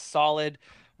locked in, solid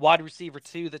wide receiver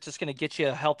 2 that's just going to get you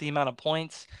a healthy amount of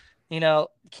points, you know,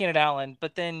 Keenan Allen.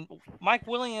 But then Mike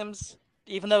Williams,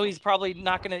 even though he's probably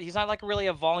he's not like really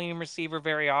a volume receiver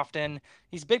very often.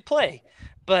 He's big play,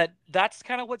 but that's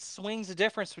kind of what swings the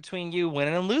difference between you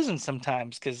winning and losing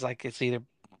sometimes. Cause like it's either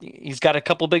he's got a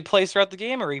couple big plays throughout the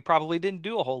game or he probably didn't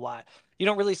do a whole lot. You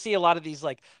don't really see a lot of these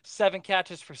like 7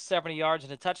 catches for 70 yards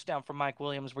and a touchdown from Mike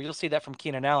Williams, where you'll see that from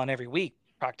Keenan Allen every week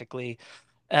practically.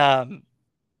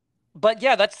 But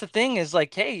yeah, that's the thing is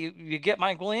like, hey, you get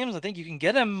Mike Williams. I think you can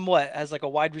get him as like a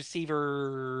wide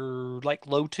receiver, like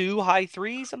low 2, high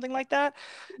 3, something like that.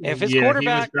 If his quarterback, he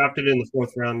was drafted in the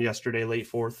 4th round yesterday, late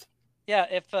 4th. Yeah,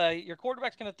 if your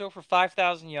quarterback's going to throw for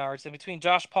 5,000 yards, and between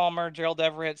Josh Palmer, Gerald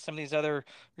Everett, some of these other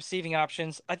receiving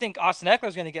options, I think Austin Eckler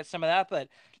is going to get some of that. But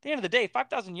at the end of the day,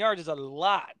 5,000 yards is a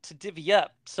lot to divvy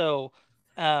up. So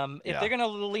if they're going to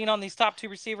lean on these top 2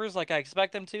 receivers like I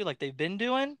expect them to, like they've been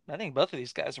doing, I think both of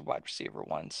these guys are wide receiver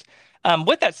 1s.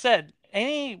 With that said,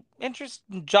 any interest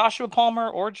in Joshua Palmer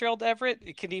or Gerald Everett?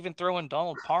 It could even throw in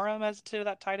Donald Parham as to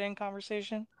that tight end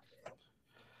conversation.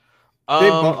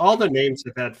 All the names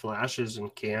have had flashes in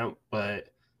camp, but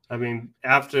I mean,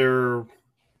 after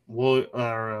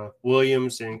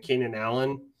Williams and Keenan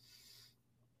Allen,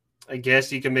 I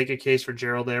guess you can make a case for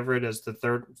Gerald Everett as the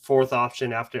 4th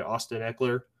option after Austin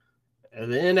Eckler.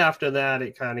 And then after that,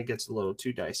 it kind of gets a little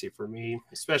too dicey for me,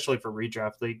 especially for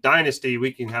redraft league. Dynasty,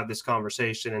 we can have this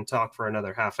conversation and talk for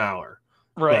another half hour.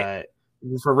 Right.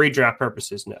 But for redraft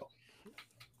purposes, no.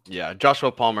 Yeah,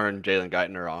 Joshua Palmer and Jalen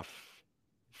Guyton are off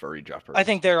for redraft purposes. I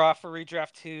think they're off for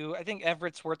redraft too. I think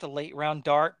Everett's worth a late round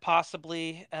dart,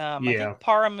 possibly. I think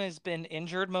Parham has been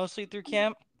injured mostly through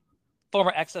camp.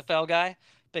 Former XFL guy,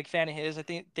 big fan of his. I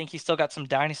think he's still got some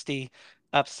dynasty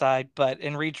upside, but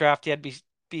in redraft, he had to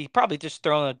be probably just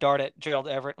throwing a dart at Gerald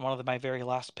Everett, one of my very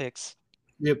last picks.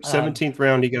 Yep, 17th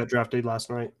round, he got drafted last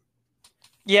night.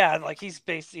 Yeah, like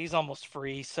he's almost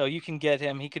free, so you can get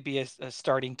him. He could be a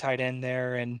starting tight end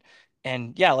there, and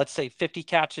yeah, let's say 50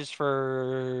 catches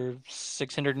for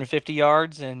 650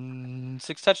 yards and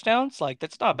 6 touchdowns. Like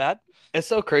that's not bad. It's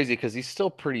so crazy because he's still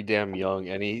pretty damn young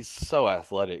and he's so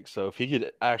athletic. So if he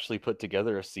could actually put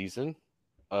together a season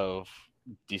of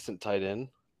decent tight end,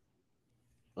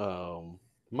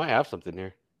 might have something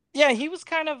here. Yeah, he was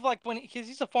kind of like because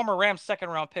he's a former Rams 2nd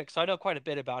round pick, so I know quite a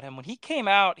bit about him. When he came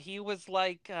out, he was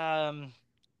like, oh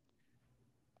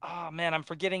man, I'm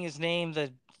forgetting his name.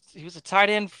 He was a tight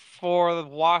end for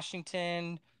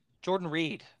Washington, Jordan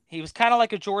Reed. He was kind of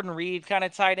like a Jordan Reed kind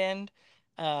of tight end.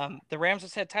 The Rams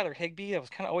just had Tyler Higbee that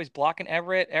was kind of always blocking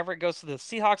Everett. Everett goes to the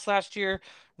Seahawks last year.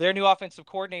 Their new offensive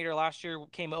coordinator last year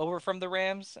came over from the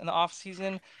Rams in the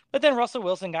offseason. But then Russell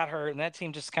Wilson got hurt, and that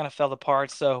team just kind of fell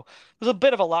apart. So it was a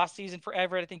bit of a lost season for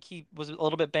Everett. I think he was a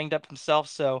little bit banged up himself.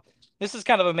 So this is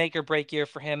kind of a make or break year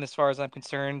for him as far as I'm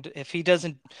concerned. If he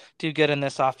doesn't do good in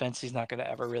this offense, he's not going to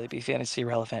ever really be fantasy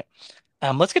relevant.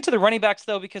 Let's get to the running backs,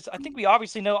 though, because I think we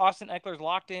obviously know Austin Eckler's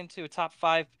locked into a top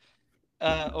 5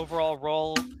 overall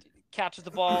role, catches the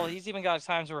ball. He's even got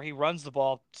times where he runs the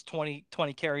ball 20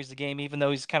 carries the game, even though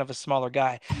he's kind of a smaller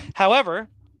guy. However,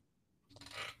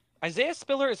 Isaiah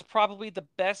Spiller is probably the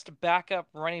best backup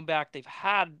running back they've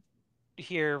had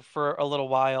here for a little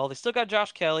while. They still got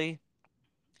Josh Kelly.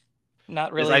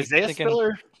 Not really. Is Isaiah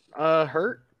Spiller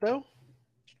hurt though?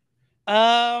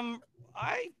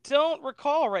 I don't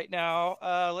recall right now.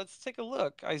 Let's take a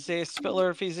look. Isaiah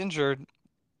Spiller, if he's injured.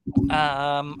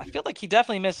 I feel like he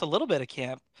definitely missed a little bit of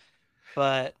camp,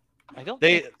 but I don't.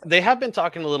 They have been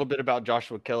talking a little bit about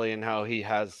Joshua Kelly and how he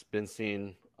has been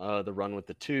seeing the run with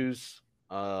the twos.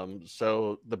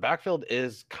 So the backfield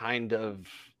is kind of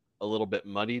a little bit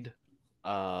muddied.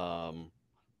 And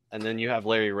then you have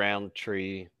Larry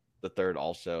Roundtree the third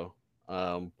also.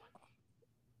 For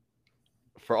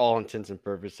all intents and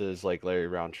purposes, like Larry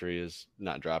Roundtree is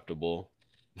not draftable.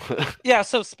 Yeah,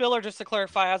 so Spiller, just to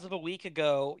clarify, as of a week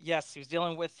ago, yes, he was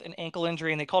dealing with an ankle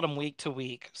injury, and they called him week to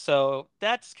week. So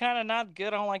that's kind of not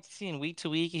good. I don't like seeing week to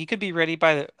week. He could be ready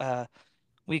by the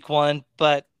week 1,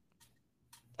 but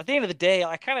at the end of the day,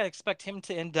 I kind of expect him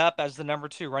to end up as the number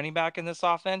 2 running back in this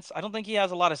offense. I don't think he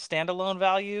has a lot of standalone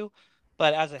value,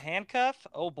 but as a handcuff,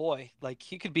 oh boy, like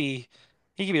he could be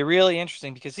really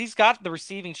interesting because he's got the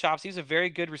receiving chops. He's a very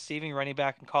good receiving running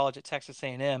back in college at Texas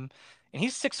A&M, and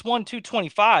he's 6'1",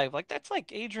 225. Like that's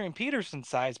like Adrian Peterson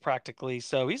size practically.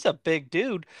 So he's a big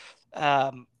dude.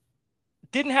 Um,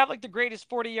 didn't have like the greatest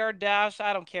 40-yard dash.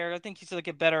 I don't care. I think he's like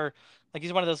a better, like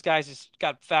he's one of those guys who's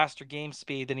got faster game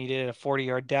speed than he did at a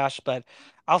 40-yard dash. But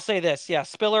I'll say this, yeah,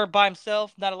 Spiller by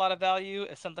himself, not a lot of value.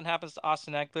 If something happens to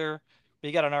Austin Eckler,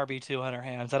 we got an RB2 on our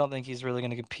hands. I don't think he's really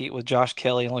going to compete with Josh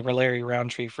Kelly and like Larry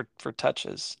Roundtree for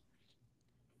touches.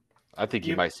 I think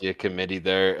you might see a committee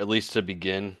there, at least to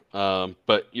begin.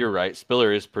 But you're right.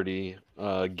 Spiller is pretty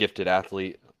gifted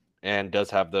athlete and does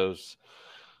have those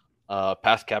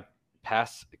pass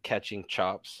catching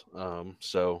chops.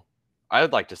 So I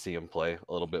would like to see him play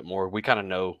a little bit more. We kind of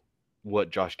know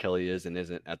what Josh Kelly is and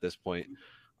isn't at this point.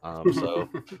 So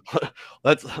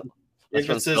let's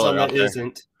emphasis on that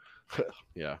isn't.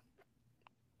 Yeah.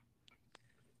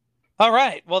 All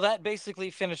right. Well, that basically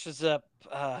finishes up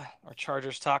our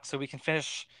Chargers talk, so we can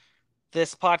finish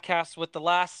this podcast with the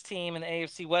last team in the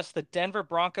AFC West, the Denver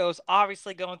Broncos.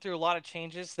 Obviously going through a lot of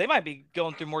changes. They might be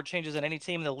going through more changes than any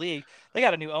team in the league. They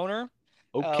got a new owner.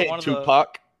 Okay,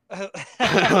 Tupac.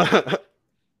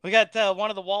 We got one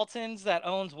of the Waltons that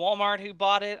owns Walmart who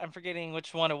bought it. I'm forgetting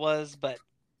which one it was, but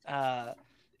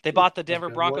they bought the Denver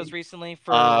Broncos recently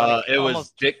for it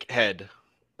was Dickhead.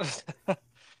 It's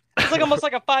like almost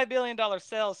like a $5 billion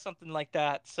sale, something like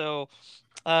that. So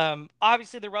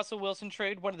obviously the Russell Wilson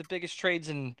trade, one of the biggest trades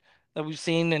that we've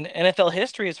seen in NFL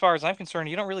history as far as I'm concerned.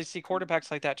 You don't really see quarterbacks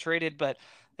like that traded, but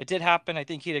it did happen. I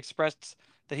think he'd expressed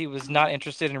that he was not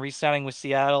interested in re-signing with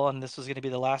Seattle, and this was going to be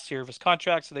the last year of his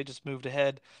contract, so they just moved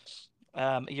ahead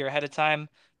a year ahead of time.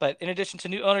 But in addition to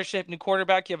new ownership, new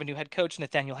quarterback, you have a new head coach,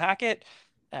 Nathaniel Hackett.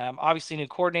 Obviously new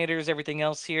coordinators, everything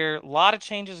else here. A lot of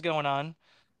changes going on.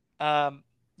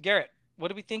 Garrett, what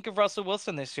do we think of Russell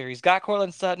Wilson this year? He's got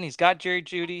Courtland Sutton. He's got Jerry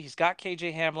Jeudy. He's got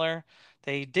KJ Hamler.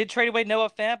 They did trade away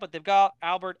Noah Fant, but they've got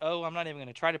Albert O. I'm not even going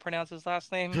to try to pronounce his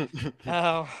last name.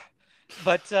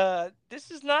 But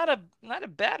this is not a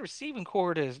bad receiving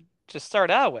core to start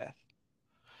out with.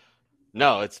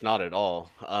 No, it's not at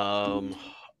all.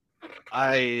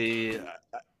 I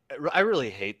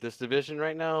really hate this division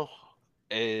right now.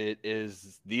 It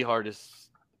is the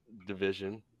hardest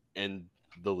division in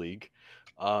the league.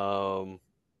 And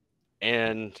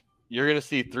you're going to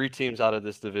see 3 teams out of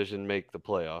this division make the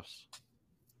playoffs.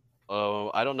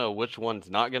 I don't know which one's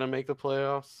not going to make the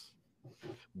playoffs,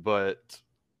 but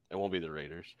it won't be the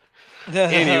Raiders.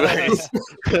 Anyways,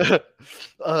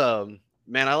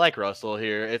 man, I like Russell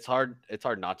here. It's hard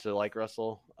not to like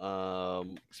Russell,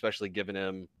 especially given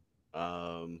him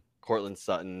Courtland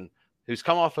Sutton, who's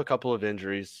come off a couple of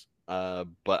injuries,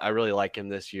 but I really like him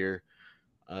this year,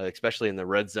 especially in the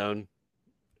red zone.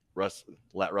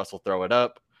 Let Russell throw it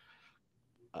up.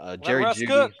 Jerry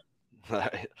Jeudy,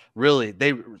 really,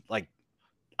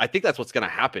 I think that's what's going to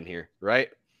happen here, right?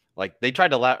 Like they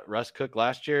tried to let Russ cook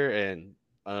last year, and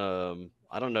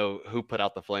I don't know who put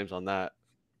out the flames on that.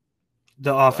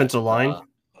 The offensive line.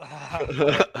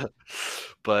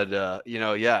 But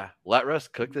let Russ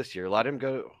cook this year. Let him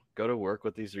go to work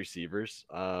with these receivers.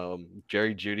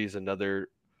 Jerry Jeudy's another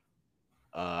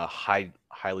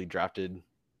highly drafted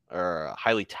or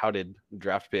highly touted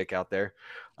draft pick out there.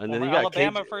 And then you got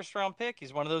Alabama first round pick.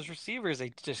 He's one of those receivers.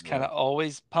 They just kind of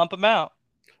always pump him out.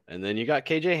 And then you got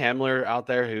KJ Hamler out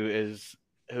there who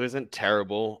isn't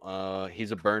terrible.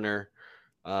 He's a burner,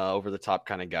 over the top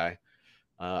kind of guy.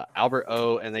 Albert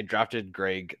O, and they drafted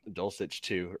Greg Dulcich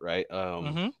too, right?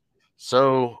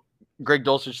 So Greg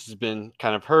Dulcich has been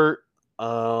kind of hurt.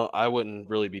 I wouldn't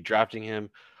really be drafting him.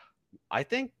 I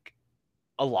think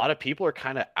a lot of people are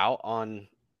kind of out on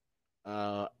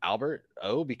Albert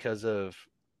O because of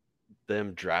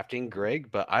them drafting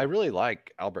Greg, but I really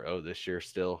like Albert O this year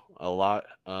still a lot.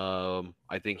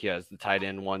 I think he has the tight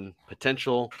end one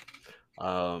potential.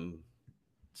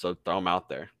 So throw him out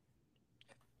there.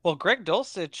 Well, Greg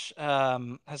Dulcich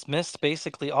has missed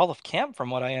basically all of camp from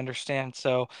what I understand.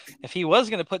 So if he was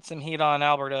going to put some heat on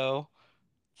Albert O,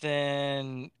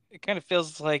 then it kind of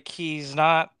feels like he's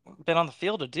not been on the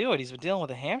field to do it. He's been dealing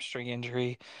with a hamstring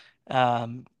injury.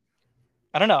 Um,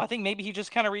 I don't know. I think maybe he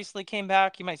just kind of recently came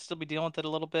back. He might still be dealing with it a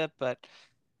little bit, but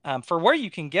for where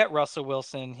you can get Russell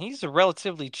Wilson, he's a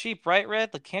relatively cheap, right, Red?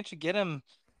 Like, can't you get him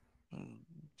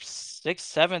 6th,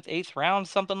 7th, 8th round,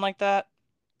 something like that?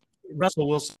 Russell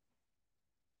Wilson,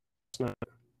 5th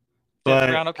but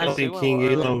round, I okay, don't too. think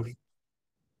King Elo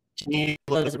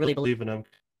doesn't really believe in him.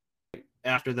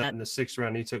 After that, in the 6th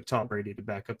round, he took Tom Brady to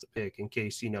back up the pick in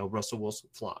case, Russell Wilson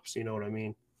flops. You know what I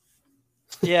mean?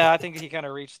 Yeah, I think he kind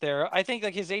of reached there. I think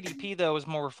like his ADP though is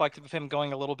more reflective of him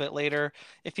going a little bit later.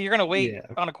 If you're gonna wait Yeah.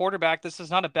 on a quarterback, this is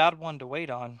not a bad one to wait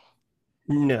on.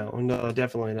 No,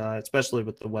 definitely not, especially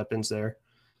with the weapons there.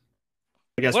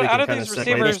 I guess What we out can of kind of these segue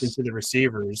this receivers? into the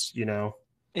receivers,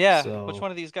 Yeah, So which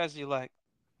one of these guys do you like?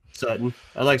 Sutton.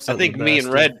 I like I Sutton think the me best.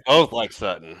 and Red both like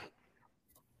Sutton.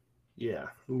 Yeah,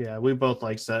 we both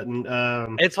like Sutton.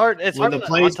 It's hard. It's when hard the not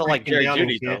plays to like breaking Jerry down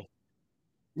Judy in camp- though.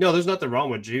 No, there's nothing wrong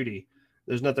with Judy.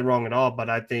 There's nothing wrong at all,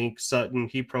 but I think Sutton,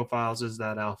 he profiles as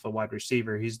that alpha wide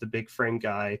receiver. He's the big frame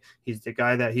guy. He's the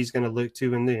guy that he's going to look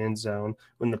to in the end zone.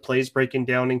 When the play's breaking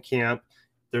down in camp,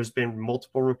 there's been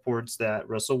multiple reports that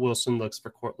Russell Wilson looks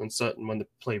for Courtland Sutton when the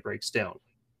play breaks down.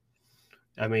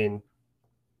 I mean,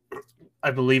 I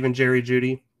believe in Jerry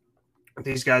Judy.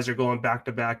 These guys are going back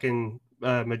to back in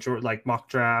majority like mock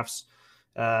drafts.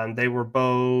 They were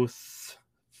both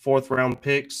 4th round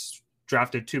picks,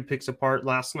 drafted 2 picks apart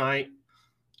last night.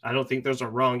 I don't think there's a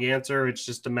wrong answer. It's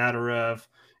just a matter of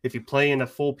if you play in a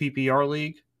full PPR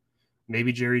league,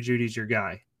 maybe Jerry Judy's your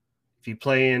guy. If you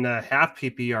play in a half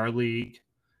PPR league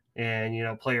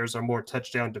and, players are more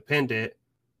touchdown dependent,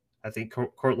 I think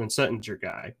Courtland Sutton's your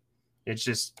guy. It's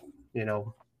just,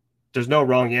 there's no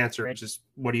wrong answer. It's just,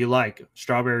 what do you like?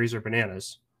 Strawberries or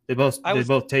bananas? They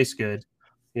both taste good.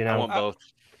 I want both.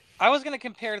 I was going to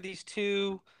compare these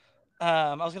two.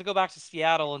 I was going to go back to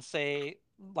Seattle and say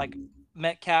like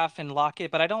Metcalf and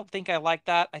Lockett, but I don't think I like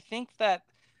that. I think that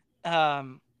I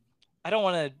don't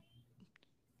want to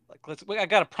I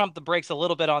got to pump the brakes a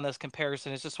little bit on this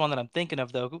comparison. It's just one that I'm thinking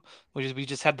of though, which is we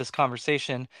just had this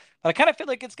conversation. But I kind of feel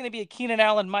like it's going to be a Keenan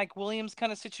Allen, Mike Williams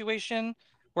kind of situation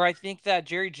where I think that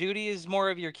Jerry Judy is more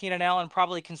of your Keenan Allen,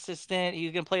 probably consistent.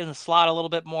 He's going to play in the slot a little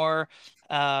bit more.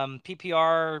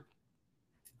 PPR,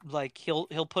 like he'll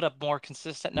put up more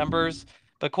consistent numbers.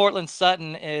 But Courtland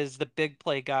Sutton is the big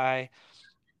play guy.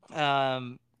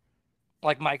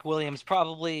 Like Mike Williams,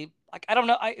 probably. Like I don't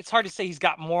know. It's hard to say he's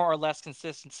got more or less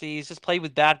consistency. He's just played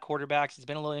with bad quarterbacks. He's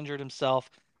been a little injured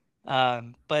himself.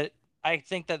 But I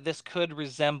think that this could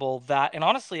resemble that. And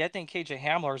honestly, I think KJ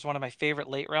Hamler is one of my favorite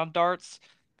late round darts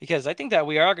because I think that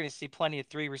we are going to see plenty of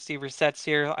 3 receiver sets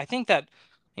here. I think that,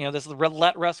 this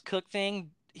let Russ cook thing,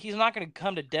 he's not going to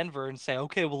come to Denver and say,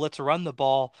 okay, well, let's run the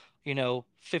ball,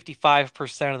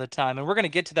 55% of the time. And we're going to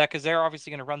get to that because they're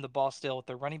obviously going to run the ball still with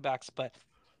their running backs. But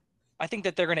I think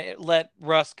that they're going to let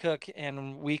Russ cook,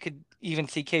 and we could even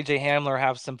see KJ Hamler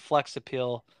have some flex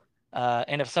appeal.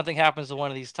 And if something happens to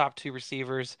one of these top 2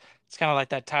 receivers, it's kind of like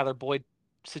that Tyler Boyd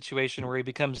situation where he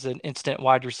becomes an instant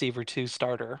wide receiver 2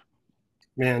 starter.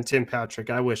 Man, Tim Patrick,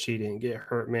 I wish he didn't get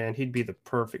hurt, man. He'd be the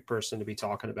perfect person to be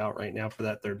talking about right now for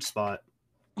that 3rd spot.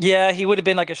 Yeah, he would have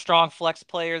been like a strong flex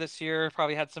player this year.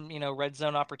 Probably had some, red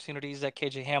zone opportunities that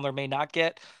KJ Hamler may not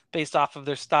get based off of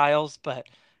their styles. But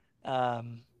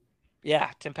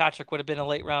yeah, Tim Patrick would have been a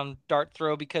late round dart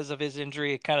throw because of his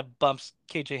injury. It kind of bumps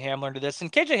KJ Hamler into this.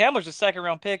 And KJ Hamler's a 2nd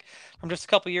round pick from just a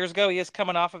couple years ago. He is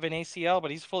coming off of an ACL, but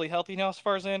he's fully healthy now, as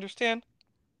far as I understand.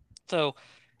 So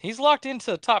he's locked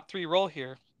into a top 3 role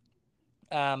here.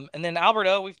 And then Albert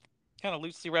O, we've kind of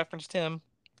loosely referenced him.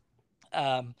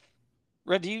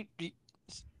 Red, do you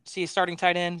see a starting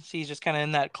tight end? See, he's just kind of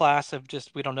in that class of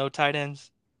just we don't know tight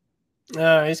ends.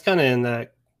 He's kind of in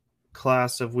that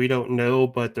class of we don't know,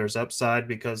 but there's upside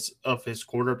because of his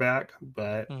quarterback.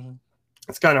 But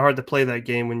it's kind of hard to play that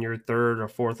game when you're 3rd or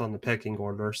 4th on the pecking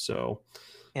order. So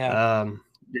yeah,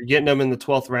 you're getting him in the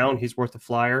 12th round. He's worth a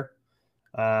flyer.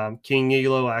 King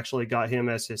Elo actually got him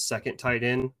as his 2nd tight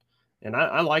end. And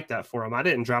I like that for him. I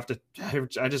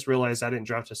just realized I didn't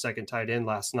draft a 2nd tight end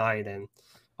last night. And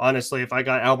honestly, if I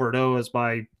got Albert O as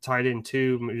my tight end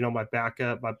 2, my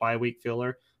backup, my bye week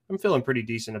filler, I'm feeling pretty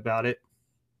decent about it.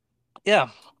 Yeah.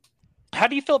 How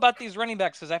do you feel about these running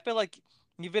backs? Because I feel like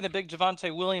you've been a big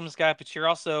Javonte Williams guy, but you're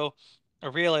also a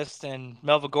realist, and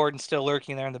Melvin Gordon's still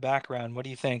lurking there in the background. What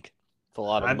do you think? It's a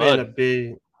lot of I've mud.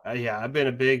 been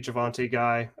a big Javonte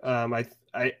guy.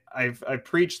 I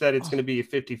preach that it's going to be a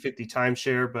 50-50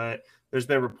 timeshare, but there's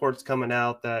been reports coming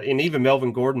out that, and even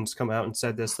Melvin Gordon's come out and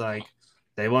said this, like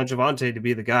They want Javonte to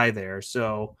be the guy there.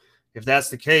 So if that's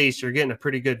the case, you're getting a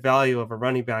pretty good value of a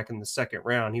running back in the second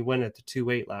round. He went at the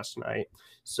 2.8 last night.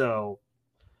 So,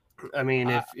 I mean,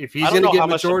 if he's going to get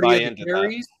majority of the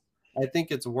carries, I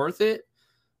think it's worth it.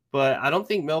 But I don't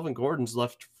think Melvin Gordon's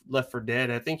left for dead.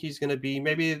 I think he's going to be,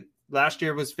 maybe last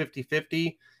year was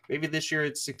 50-50. Maybe this year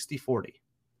it's 60-40.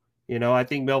 You know, I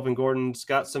think Melvin Gordon's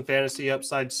got some fantasy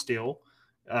upside still.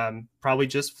 Probably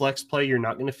just flex play. You're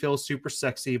not going to feel super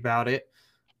sexy about it,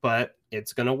 but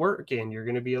it's going to work. And you're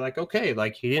going to be like, okay,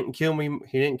 like he didn't kill me.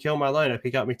 He didn't kill my lineup.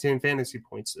 He got me 10 fantasy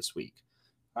points this week.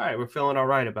 All right, we're feeling all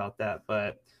right about that.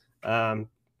 But I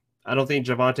don't think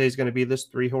Javonte is going to be this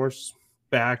 3-horse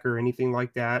back or anything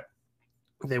like that.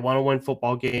 They want to win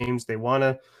football games.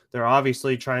 They're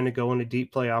obviously trying to go in a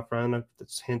deep playoff run.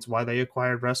 That's hence why they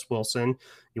acquired Russ Wilson.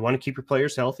 You want to keep your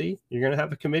players healthy. You're going to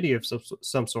have a committee of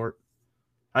some sort.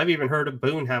 I've even heard of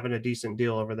Boone having a decent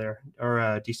deal over there, or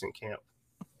a decent camp.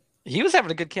 He was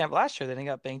having a good camp last year. Then he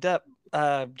got banged up.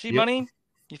 G Money,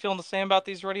 you feeling the same about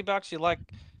these running backs? You like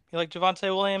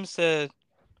Javonte Williams?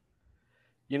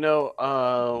 You know,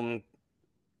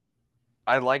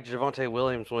 I liked Javonte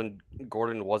Williams when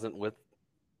Gordon wasn't with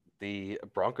the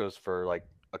Broncos for like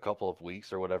a couple of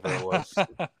weeks or whatever it was.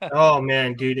 Oh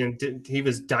man, dude, and he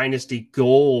was dynasty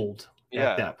gold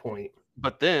at that point.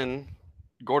 But then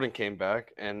Gordon came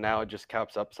back, and now it just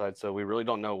caps upside. So we really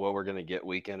don't know what we're going to get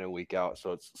week in and week out.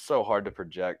 So it's so hard to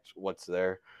project what's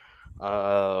there.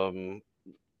 Man,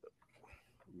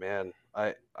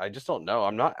 I just don't know.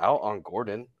 I'm not out on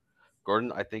Gordon.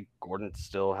 I think Gordon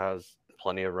still has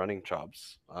plenty of running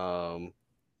chops.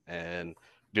 And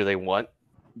do they want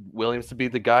Williams to be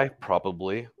the guy?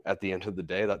 Probably. At the end of the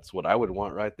day, that's what I would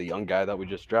want, right? The young guy that we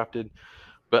just drafted.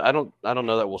 But I don't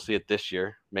know that we'll see it this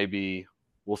year. Maybe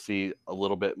we'll see a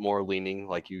little bit more leaning,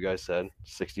 like you guys said,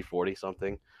 60-40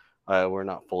 something. We're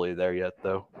not fully there yet,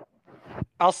 though.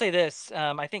 I'll say this.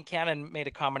 I think Cannon made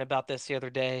a comment about this the other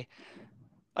day.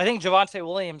 I think Javonte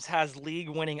Williams has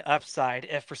league-winning upside.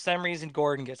 If for some reason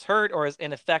Gordon gets hurt or is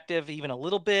ineffective even a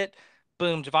little bit,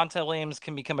 boom, Javonte Williams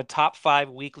can become a top 5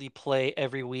 weekly play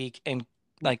every week and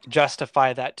like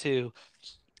justify that too.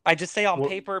 I just say on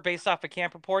paper, based off of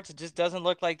camp reports, it just doesn't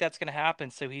look like that's going to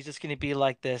happen. So he's just going to be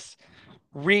like this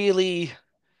really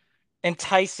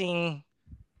enticing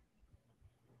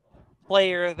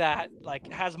player that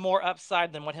like has more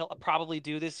upside than what he'll probably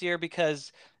do this year,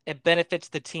 because it benefits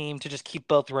the team to just keep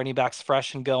both running backs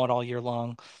fresh and going all year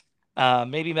long.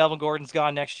 Maybe Melvin Gordon's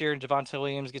gone next year and Javonte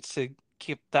Williams gets to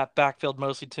keep that backfield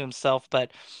mostly to himself,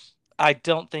 but I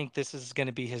don't think this is going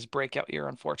to be his breakout year,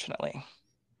 unfortunately.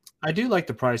 I do like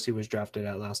the price he was drafted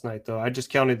at last night, though. I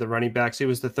just counted the running backs. He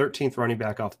was the 13th running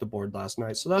back off the board last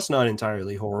night, so that's not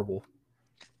entirely horrible.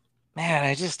 Man,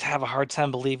 I just have a hard time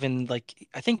believing, like,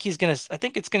 I think it's going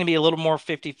to be a little more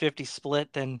 50-50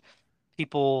 split than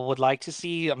people would like to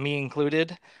see, me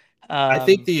included. I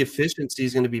think the efficiency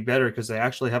is going to be better because they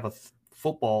actually have a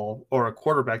football or a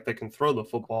quarterback that can throw the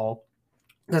football.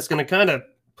 That's going to kind of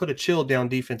put a chill down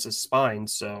defense's spine.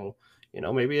 So,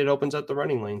 maybe it opens up the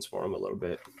running lanes for him a little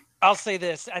bit. I'll say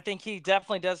this. I think he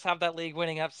definitely does have that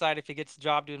league-winning upside if he gets the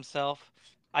job to himself.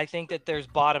 I think that there's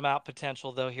bottom-out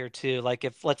potential, though, here, too. Like,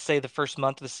 if, let's say, the first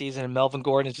month of the season and Melvin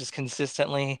Gordon is just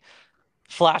consistently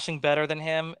flashing better than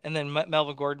him, and then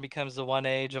Melvin Gordon becomes the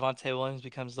 1A, Javonte Williams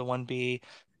becomes the 1B,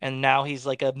 and now he's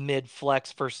like a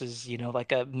mid-flex versus,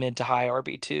 like a mid-to-high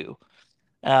RB2.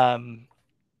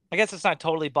 I guess it's not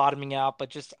totally bottoming out, but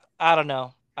just, I don't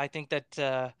know. I think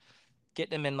that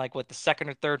getting him in like the second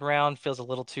or third round feels a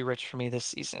little too rich for me this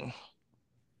season.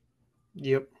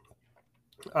 Yep,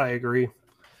 I agree.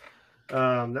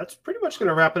 That's pretty much going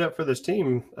to wrap it up for this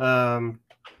team.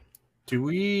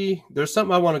 There's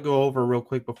something I want to go over real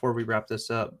quick before we wrap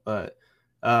this up, but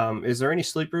is there any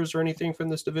sleepers or anything from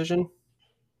this division?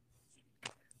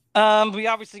 We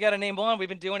obviously got to name one. We've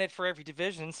been doing it for every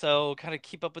division, so kind of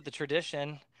keep up with the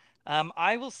tradition.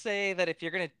 I will say that if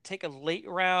you're going to take a late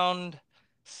round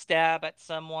stab at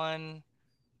someone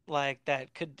like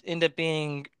that could end up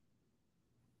being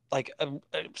like a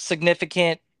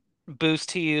significant boost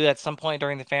to you at some point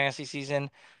during the fantasy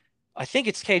season, I think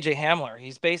it's KJ Hamler.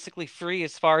 He's basically free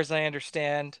as far as I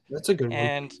understand. That's a good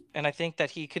one. And I think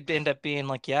that he could end up being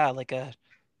like a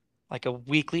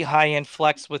weekly high-end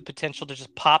flex with potential to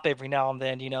just pop every now and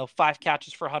then, 5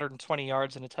 catches for 120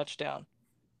 yards and a touchdown.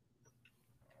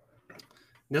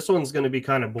 This one's going to be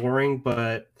kind of boring,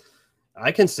 but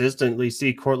I consistently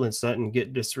see Courtland Sutton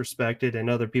get disrespected in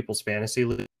other people's fantasy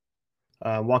leagues.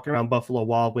 Walking around Buffalo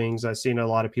Wild Wings, I've seen a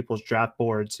lot of people's draft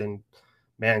boards, and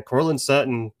man, Courtland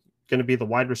Sutton going to be the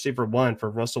wide receiver 1 for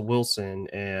Russell Wilson,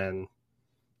 and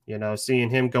Seeing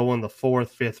him go in the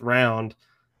 4th, 5th round,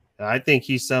 I think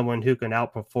he's someone who can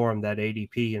outperform that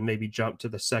ADP and maybe jump to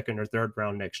the 2nd or 3rd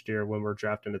round next year when we're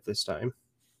drafting at this time.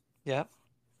 Yeah.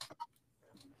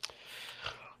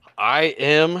 I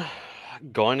am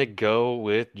going to go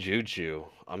with Juju.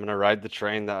 I'm going to ride the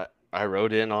train that I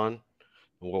rode in on,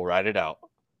 and we'll ride it out.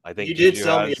 I think you did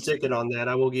sell me a ticket on that.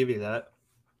 I will give you that.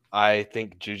 I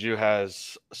think Juju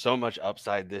has so much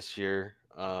upside this year.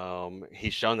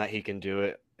 He's shown that he can do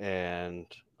it, and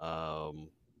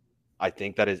I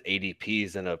think that his ADP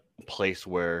is in a place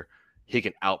where he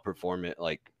can outperform it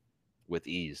like with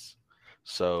ease.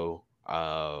 So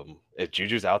if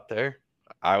Juju's out there,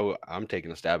 I'm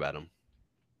taking a stab at him.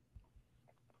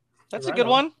 That's a good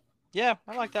one. Yeah,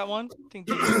 I like that one. I think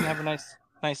Juju's gonna have a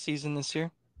nice season this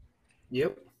year.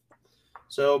 Yep.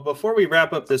 So before we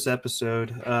wrap up this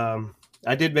episode,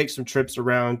 I did make some trips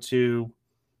around to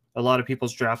a lot of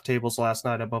people's draft tables last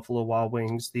night at Buffalo Wild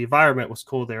Wings. The environment was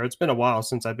cool there. It's been a while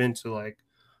since I've been to like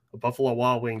a Buffalo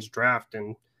Wild Wings draft,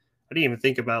 and I didn't even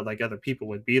think about like other people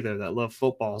would be there that love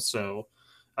football. So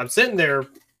I'm sitting there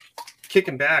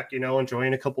kicking back,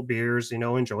 enjoying a couple beers,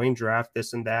 enjoying draft,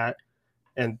 this and that.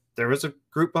 And there was a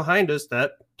group behind us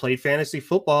that played fantasy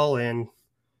football, and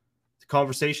the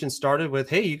conversation started with,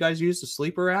 "Hey, you guys use the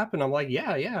Sleeper app?" And I'm like,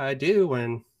 yeah, I do.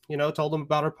 And, told them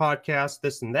about our podcast,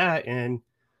 this and that. And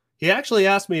he actually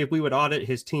asked me if we would audit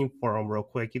his team for him real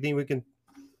quick. You think we can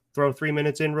throw 3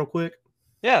 minutes in real quick?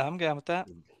 Yeah, I'm good with that.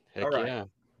 Heck all right. Yeah.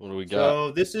 What do we got?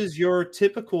 So this is your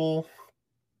typical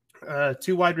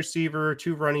 2 wide receiver,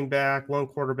 2 running back, 1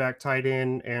 quarterback, tight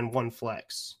end, and 1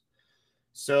 flex.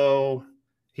 So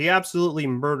he absolutely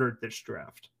murdered this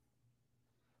draft.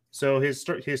 So his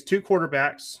 2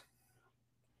 quarterbacks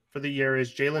for the year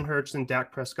is Jalen Hurts and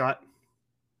Dak Prescott.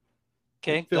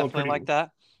 Okay, definitely like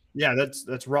that. Yeah,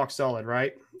 that's rock solid,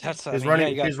 right? That's his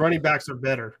running backs are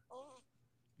better.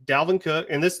 Dalvin Cook,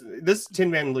 and this is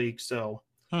 10-man league, so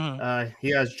he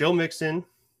has Joe Mixon,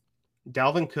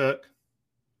 Dalvin Cook,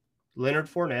 Leonard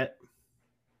Fournette,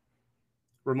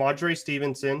 Ramondre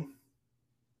Stevenson,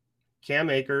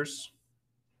 Cam Akers,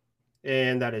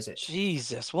 and that is it.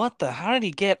 Jesus, how did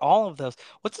he get all of those?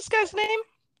 What's this guy's name?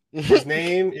 His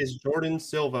name is Jordan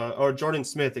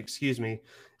Smith, excuse me.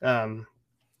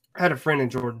 I had a friend in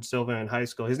Jordan Silva in high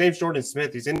school. His name's Jordan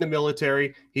Smith. He's in the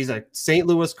military. He's a St.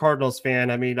 Louis Cardinals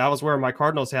fan. I mean, I was wearing my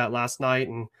Cardinals hat last night,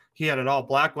 and he had an all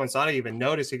black one, so I didn't even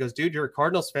notice. He goes, "Dude, you're a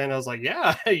Cardinals fan?" I was like,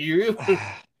 "Yeah, you."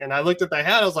 And I looked at the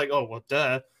hat. I was like, "Oh, well,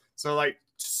 duh." So, like,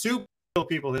 super cool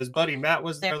people. His buddy Matt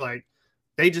was there. Like,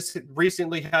 they just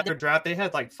recently had their draft. They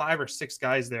had like 5 or 6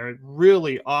 guys there.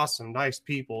 Really awesome, nice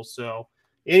people. So,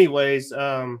 anyways,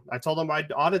 I told him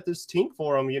I'd audit this team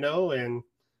for him, and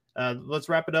let's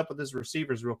wrap it up with his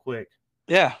receivers real quick.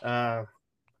 Yeah.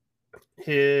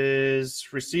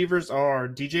 His receivers are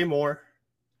DJ Moore,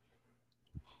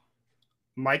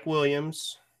 Mike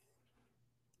Williams,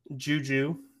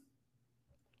 Juju,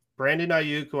 Brandon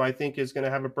Ayuk, who I think is going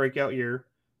to have a breakout year.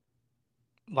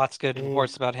 Lots of good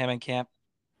reports about him in camp.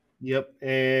 Yep.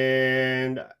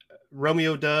 And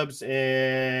Romeo Doubs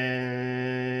and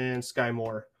Sky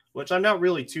Moore, which I'm not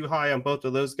really too high on both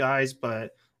of those guys,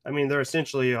 but I mean, they're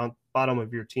essentially on bottom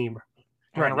of your team.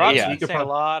 Right. Rob's saying a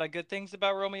lot of good things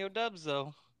about Romeo Doubs,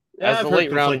 though. Yeah, I've heard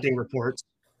conflicting reports.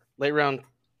 Late round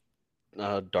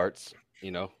darts,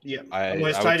 Yeah.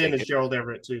 His tight end is Gerald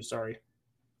Everett, too. Sorry.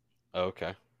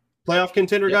 Okay. Playoff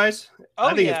contender, guys?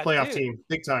 I think it's playoff dude. team.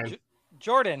 Big time.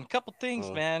 Jordan, couple things,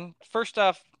 man. First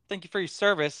off, thank you for your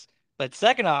service. But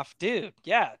second off, dude,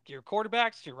 yeah, your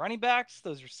quarterbacks, your running backs,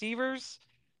 those receivers.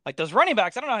 Like those running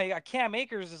backs, I don't know how you got Cam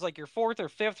Akers is like your 4th or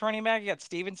 5th running back. You got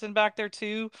Stevenson back there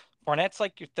too. Fournette's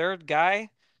like your 3rd guy.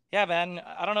 Yeah, man.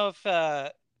 I don't know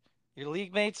if your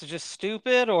league mates are just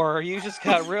stupid or you just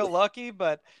got real lucky,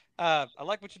 but I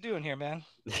like what you're doing here, man.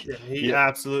 Yeah, he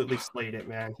absolutely slayed it,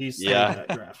 man. He's slayed that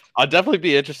draft. I'll definitely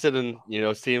be interested in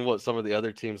seeing what some of the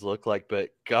other teams look like. But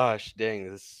gosh, dang,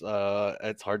 this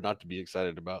it's hard not to be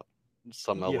excited about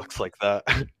something that looks like that.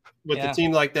 With a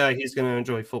team like that, he's going to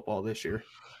enjoy football this year.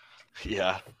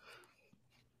 Yeah.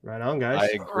 Right on, guys.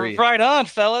 I agree. Right on,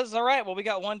 fellas. All right. Well, we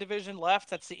got one division left.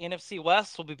 That's the NFC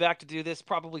West. We'll be back to do this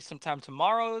probably sometime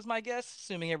tomorrow, is my guess,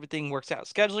 assuming everything works out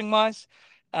scheduling-wise.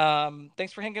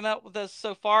 Thanks for hanging out with us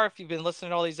so far. If you've been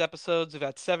listening to all these episodes, we've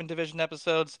had 7 division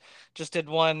episodes. Just did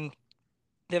one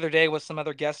the other day with some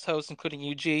other guest hosts, including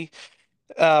UG,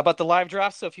 about the live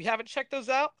draft. So if you haven't checked those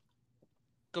out,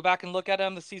 go back and look at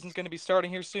them. The season's going to be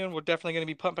starting here soon. We're definitely going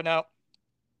to be pumping out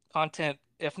content,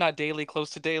 if not daily, close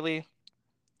to daily,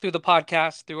 through the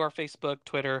podcast, through our Facebook,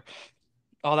 Twitter,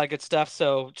 all that good stuff.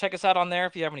 So check us out on there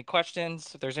if you have any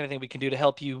questions, if there's anything we can do to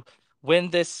help you win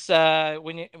this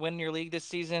win your league this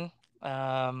season.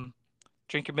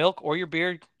 Drink your milk or your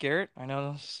beer, Garrett. I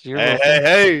know this is your little thing.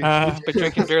 Hey. Been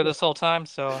drinking beer this whole time,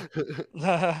 so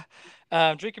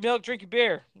drink your milk, drink your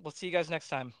beer. We'll see you guys next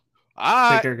time. All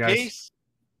right, Take care, guys. peace.